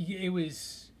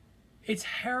 It's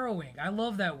harrowing. I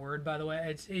love that word, by the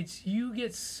way. It's you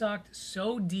get sucked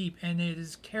so deep, and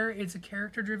it's a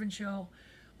character driven show.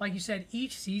 Like you said,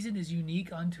 each season is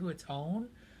unique unto its own.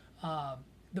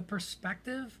 The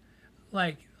perspective,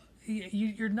 like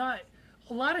you're not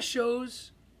a lot of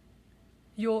shows.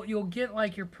 You'll get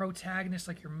like your protagonist,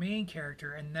 like your main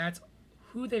character, and that's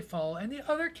who they follow, and the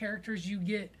other characters you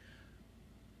get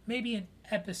maybe an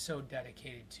episode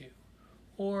dedicated to,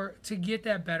 or to get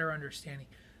that better understanding.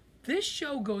 This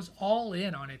show goes all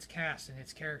in on its cast and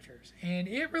its characters, and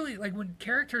it really, like, when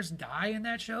characters die in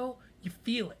that show, you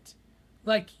feel it.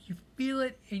 Like, you feel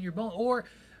it in your bone. Or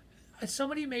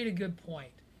somebody made a good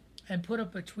point and put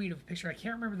up a tweet of a picture. I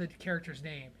can't remember the character's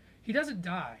name. He doesn't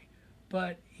die,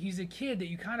 but he's a kid that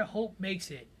you kind of hope makes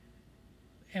it,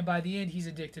 and by the end, he's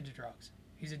addicted to drugs.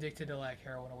 He's addicted to, like,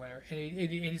 heroin or whatever. And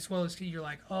it's one of those kids, you're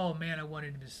like, oh man, I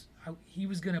wanted him to. He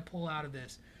was gonna pull out of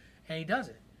this, and he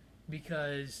doesn't,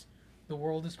 because the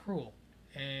world is cruel,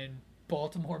 and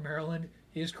Baltimore, Maryland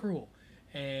is cruel,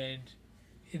 and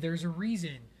there's a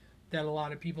reason that a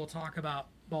lot of people talk about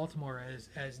Baltimore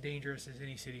as dangerous as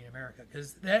any city in America,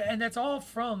 that's all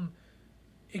from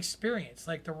experience.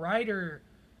 Like, the writer,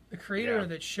 the creator of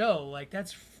that show, like,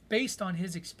 that's based on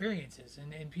his experiences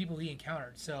and people he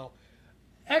encountered. So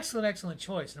excellent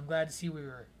choice, and I'm glad to see we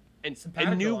were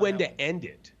and knew when to end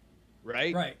it.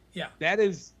 Right? Yeah. That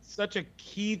is such a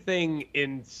key thing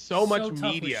in so much tough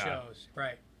media. with shows.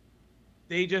 Right.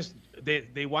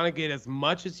 They want to get as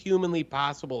much as humanly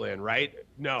possible in, right?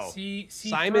 No. See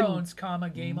Simon Thrones,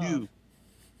 Game knew.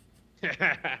 Of.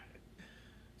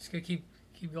 Just gonna keep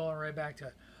going right back to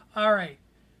it. All right.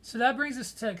 So that brings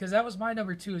us to, because that was my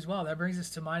 #2 as well. That brings us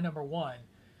to my #1.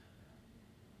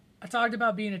 I talked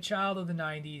about being a child of the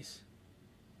 90s,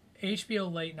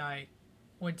 HBO late night,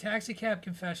 when Taxi Cab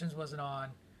Confessions wasn't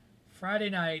on, Friday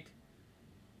night.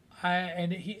 I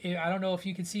don't know if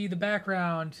you can see the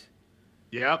background.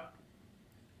 Yep.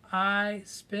 I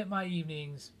spent my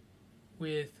evenings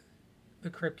with the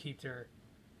Crypt Keeper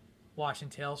watching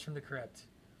Tales from the Crypt.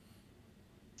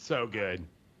 So good.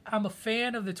 I'm a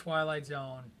fan of the Twilight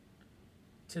Zone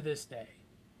to this day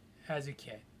as a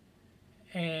kid.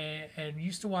 And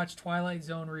used to watch Twilight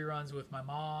Zone reruns with my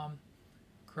mom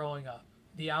growing up.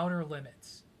 The Outer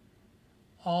Limits.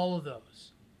 All of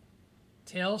those.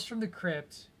 Tales from the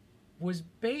Crypt was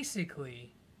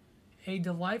basically a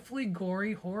delightfully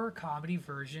gory horror comedy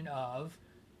version of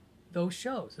those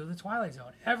shows, of the Twilight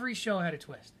Zone. Every show had a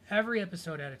twist. Every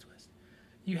episode had a twist.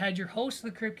 You had your host, the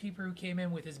Crypt Keeper, who came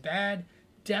in with his bad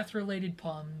death-related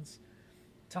puns,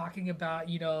 talking about,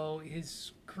 his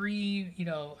scream,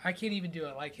 I can't even do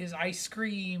it, like his ice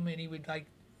cream, and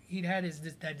he'd had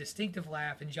that distinctive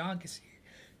laugh, and John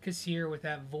Kassir with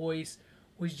that voice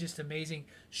was just amazing.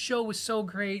 Show was so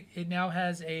great. It now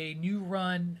has a new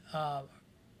run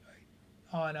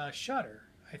on Shudder,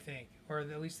 I think, or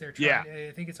at least they're trying. Yeah.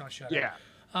 I think it's on Shudder. Yeah.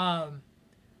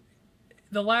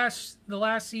 The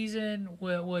last season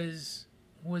was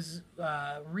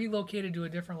relocated to a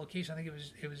different location. I think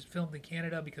it was filmed in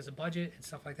Canada because of budget and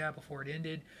stuff like that before it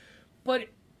ended. But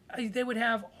they would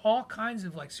have all kinds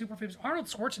of, like, super famous. Arnold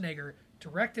Schwarzenegger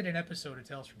directed an episode of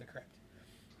Tales from the Crypt.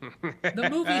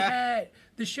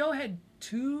 The show had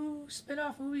 2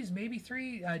 spin-off movies, maybe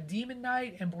 3, Demon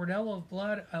Knight and Bordello of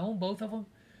Blood. I own both of them,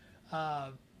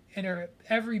 and are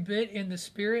every bit in the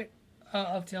spirit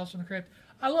of Tales from the Crypt.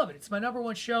 I love it. It's my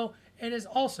 #1 show, and is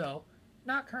also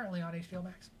not currently on HBO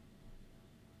Max.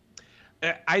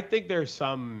 I think there's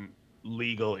some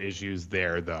legal issues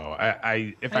there, though.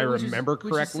 If I remember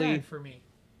correctly, which is sad for me.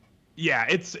 Yeah,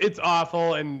 it's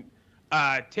awful, and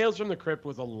Tales from the Crypt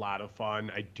was a lot of fun.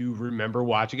 I do remember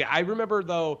watching it. I remember,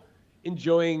 though,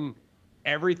 enjoying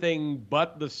everything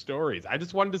but the stories. I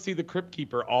just wanted to see the Crypt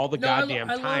Keeper all the goddamn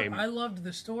time. I loved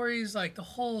the stories, like the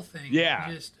whole thing.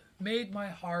 Yeah. Just made my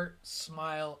heart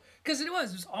smile. Because it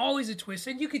was always a twist,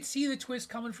 and you could see the twist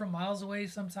coming from miles away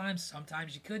sometimes.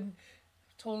 Sometimes you couldn't.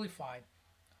 Totally fine.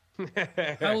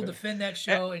 I will defend that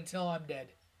show until I'm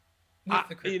dead.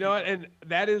 You know what? And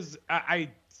that is, I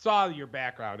saw your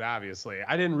background, obviously.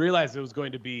 I didn't realize it was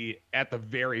going to be at the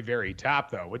very, very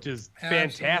top, though, which is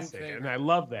fantastic. And I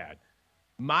love that.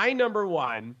 My number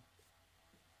one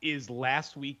is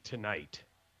Last Week Tonight.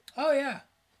 Oh, yeah.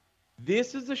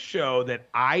 This is a show that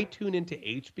I tune into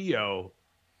HBO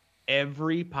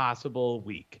every possible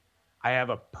week. I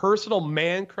have a personal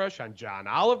man crush on John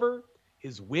Oliver.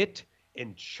 His wit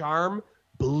and charm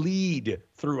bleed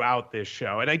throughout this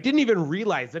show. And I didn't even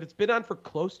realize that it's been on for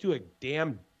close to a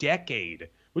damn decade,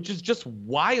 which is just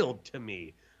wild to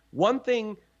me. One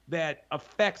thing that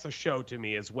affects a show to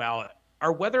me as well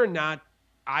are whether or not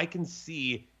I can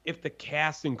see if the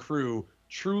cast and crew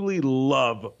truly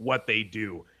love what they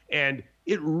do. And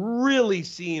it really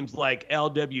seems like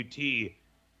LWT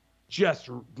just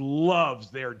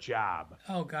loves their job.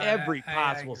 Oh, God. Every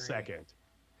possible second.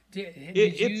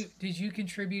 Did you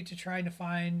contribute to trying to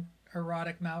find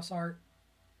erotic mouse art?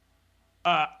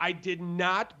 I did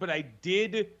not, but I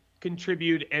did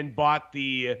contribute and bought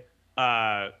the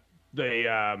oh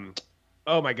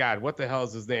my God, what the hell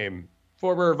is his name?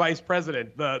 Former vice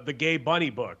president, the gay bunny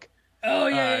book. Oh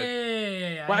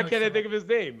yeah. Why can't I think of his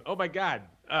name? Oh my God.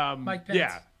 Mike Pence.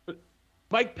 Yeah,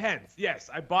 Mike Pence. Yes,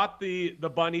 I bought the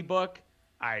bunny book.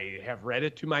 I have read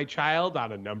it to my child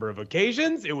on a number of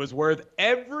occasions. It was worth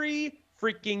every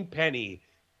freaking penny.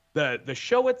 The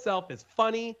show itself is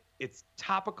funny, it's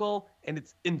topical, and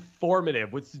it's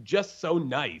informative, which is just so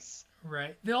nice.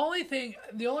 Right. The only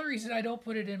reason I don't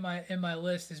put it in my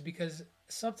list is because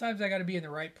sometimes I got to be in the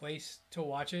right place to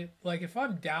watch it. Like if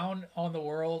I'm down on the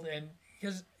world, and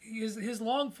because his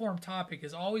long form topic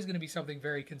is always going to be something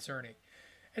very concerning,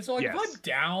 and so like if I'm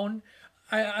down,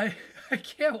 I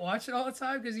can't watch it all the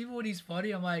time, because even when he's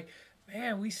funny, I'm like,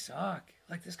 man, we suck.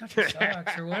 Like this country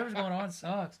sucks, or whatever's going on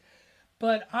sucks.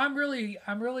 But I'm really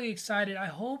excited. I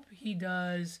hope he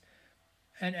does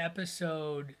an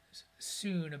episode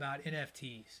soon about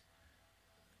NFTs.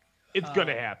 It's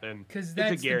gonna happen, because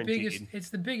that's the biggest.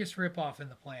 It's the biggest ripoff in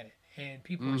the planet, and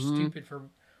people are stupid for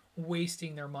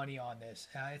wasting their money on this.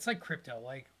 It's like crypto.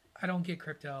 Like I don't get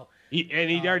crypto.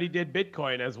 He already did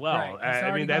Bitcoin as well. Right.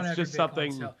 I mean, that's just Bitcoin,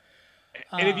 something. So,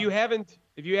 and if you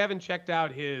haven't checked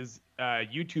out his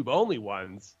YouTube only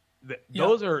ones,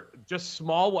 those are just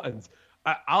small ones.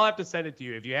 I'll have to send it to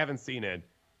you if you haven't seen it.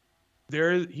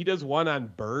 He does one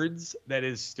on birds that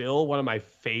is still one of my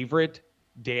favorite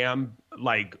damn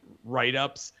like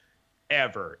write-ups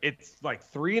ever. It's like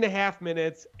 3.5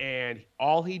 minutes, and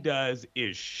all he does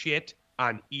is shit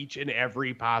on each and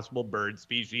every possible bird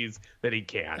species that he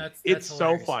can. It's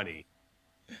so funny.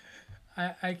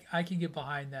 I can get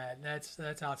behind that.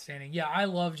 That's outstanding. Yeah, I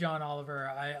love John Oliver.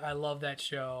 I love that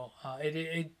show.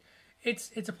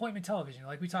 It's appointment television.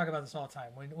 Like we talk about this all the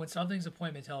time. When something's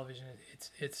appointment television,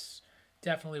 it's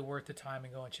definitely worth the time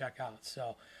and go and check out.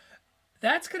 So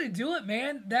that's gonna do it,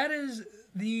 man. That is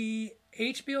the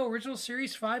HBO original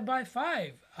series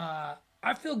 5x5.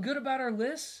 I feel good about our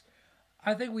lists.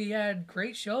 I think we had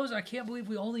great shows. I can't believe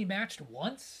we only matched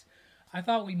once. I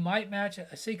thought we might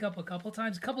sync up a couple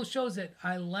times. A couple of shows that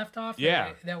I left off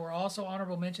that were also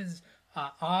honorable mentions.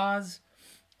 Oz,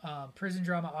 Prison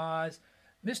Drama Oz,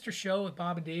 Mr. Show with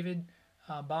Bob and David,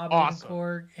 Bob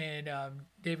Odenkirk and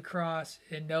David Cross.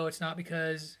 And no, it's not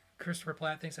because Christopher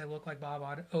Platt thinks I look like Bob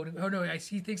Odenkirk. Oh no,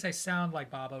 he thinks I sound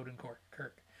like Bob Odenkirk.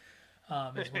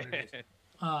 Is what it is.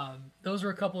 Those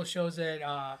were a couple of shows that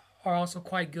are also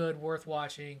quite good, worth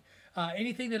watching.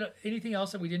 Anything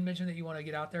else that we didn't mention that you want to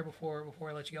get out there before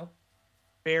I let you go?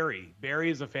 Barry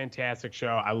is a fantastic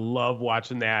show. I love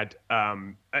watching that.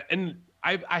 And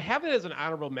I have it as an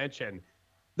honorable mention,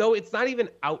 though it's not even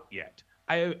out yet.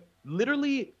 I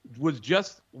literally was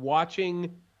just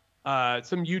watching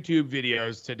some YouTube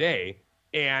videos today,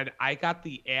 and I got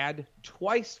the ad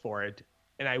twice for it,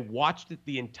 and I watched it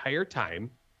the entire time.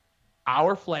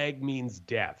 Our Flag Means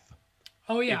Death.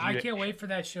 Oh yeah, I can't wait for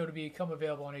that show to become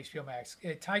available on HBO Max.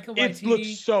 Taika Waititi. It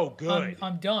looks so good.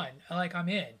 I'm done. I'm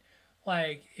in.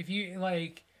 Like if you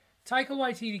like, Taika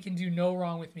Waititi can do no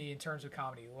wrong with me in terms of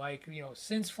comedy. Like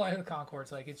since Flight of the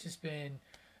Conchords, like it's just been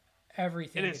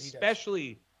everything. And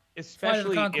especially Flight of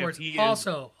the Conchords, if he is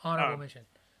also honorable mention.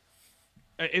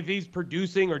 If he's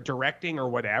producing or directing or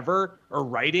whatever or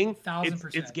writing,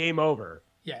 1,000%. It's game over.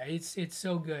 Yeah, it's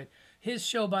so good. His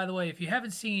show, by the way, if you haven't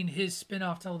seen his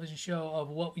spin-off television show of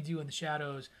What We Do in the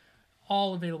Shadows,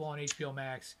 all available on HBO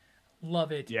Max.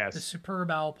 Love it. Yes. The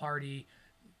Superb Owl Party,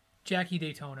 Jackie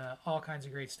Daytona, all kinds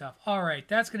of great stuff. All right,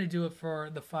 that's going to do it for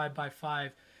the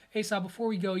 5x5. Hey, Sal, before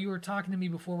we go, you were talking to me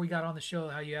before we got on the show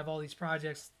how you have all these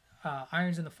projects,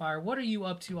 irons in the fire. What are you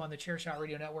up to on the Chairshot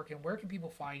Radio Network, and where can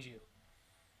people find you?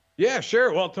 Yeah,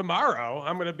 sure. Well, tomorrow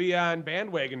I'm going to be on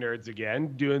Bandwagon Nerds again,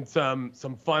 doing some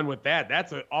fun with that.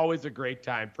 That's always a great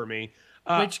time for me.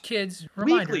 Which, kids,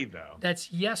 reminder, weekly, though.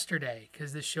 That's yesterday,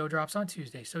 because this show drops on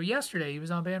Tuesday. So yesterday he was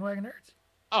on Bandwagon Nerds.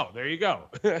 Oh, there you go.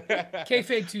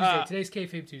 Kayfabe Tuesday. Today's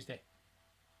Kayfabe Tuesday.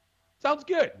 Sounds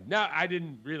good. No, I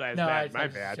didn't realize that. My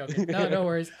bad. No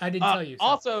worries. I didn't tell you. So.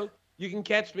 Also, you can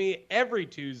catch me every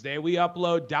Tuesday. We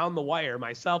upload Down the Wire,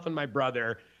 myself and my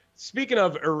brother. Speaking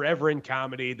of irreverent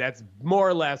comedy, that's more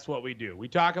or less what we do. We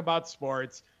talk about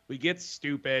sports, we get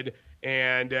stupid,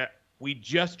 and we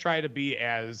just try to be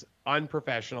as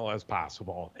unprofessional as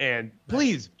possible. And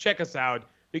please check us out,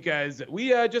 because we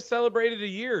just celebrated a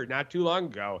year not too long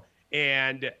ago.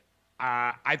 And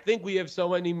I think we have so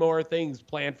many more things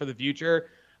planned for the future,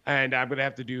 and I'm going to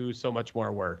have to do so much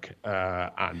more work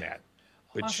on that,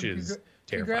 which awesome. is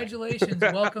terrifying. Congratulations.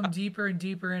 Welcome deeper and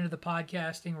deeper into the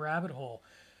podcasting rabbit hole.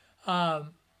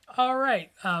 All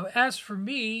right. As for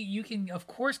me, you can, of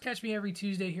course, catch me every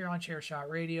Tuesday here on Chairshot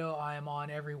Radio. I am on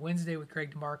every Wednesday with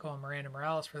Greg DeMarco and Miranda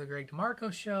Morales for the Greg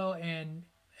DeMarco Show, and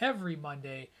every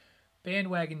Monday,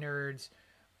 Bandwagon Nerds.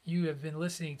 You have been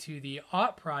listening to the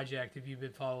Ott Project if you've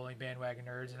been following Bandwagon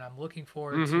Nerds, and I'm looking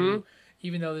forward to,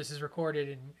 even though this is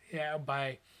recorded and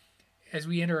as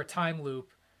we enter a time loop,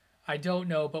 I don't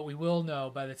know, but we will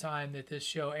know by the time that this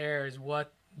show airs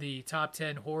what the top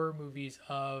 10 horror movies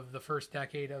of the first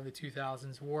decade of the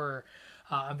 2000s were.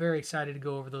 I'm very excited to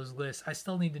go over those lists. I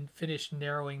still need to finish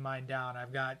narrowing mine down.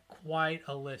 I've got quite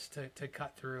a list to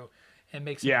cut through and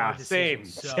make some hard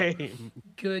decisions. Same.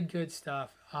 Good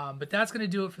stuff. But that's going to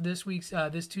do it for this week's,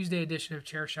 this Tuesday edition of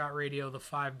Chairshot Radio, the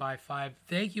 5x5.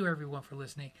 Thank you, everyone, for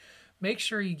listening. Make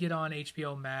sure you get on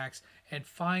HBO Max and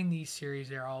find these series.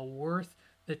 They're all worth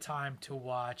the time to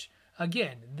watch.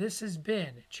 Again, this has been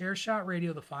Chairshot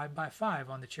Radio, the 5x5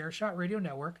 on the Chairshot Radio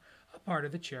Network, a part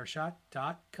of the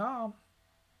Chairshot.com.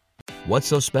 What's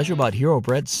so special about Hero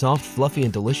Bread's soft, fluffy,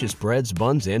 and delicious breads,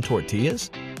 buns, and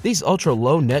tortillas? These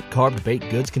ultra-low net-carb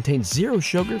baked goods contain zero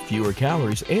sugar, fewer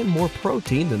calories, and more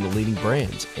protein than the leading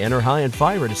brands, and are high in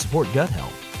fiber to support gut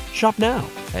health. Shop now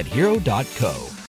at Hero.co.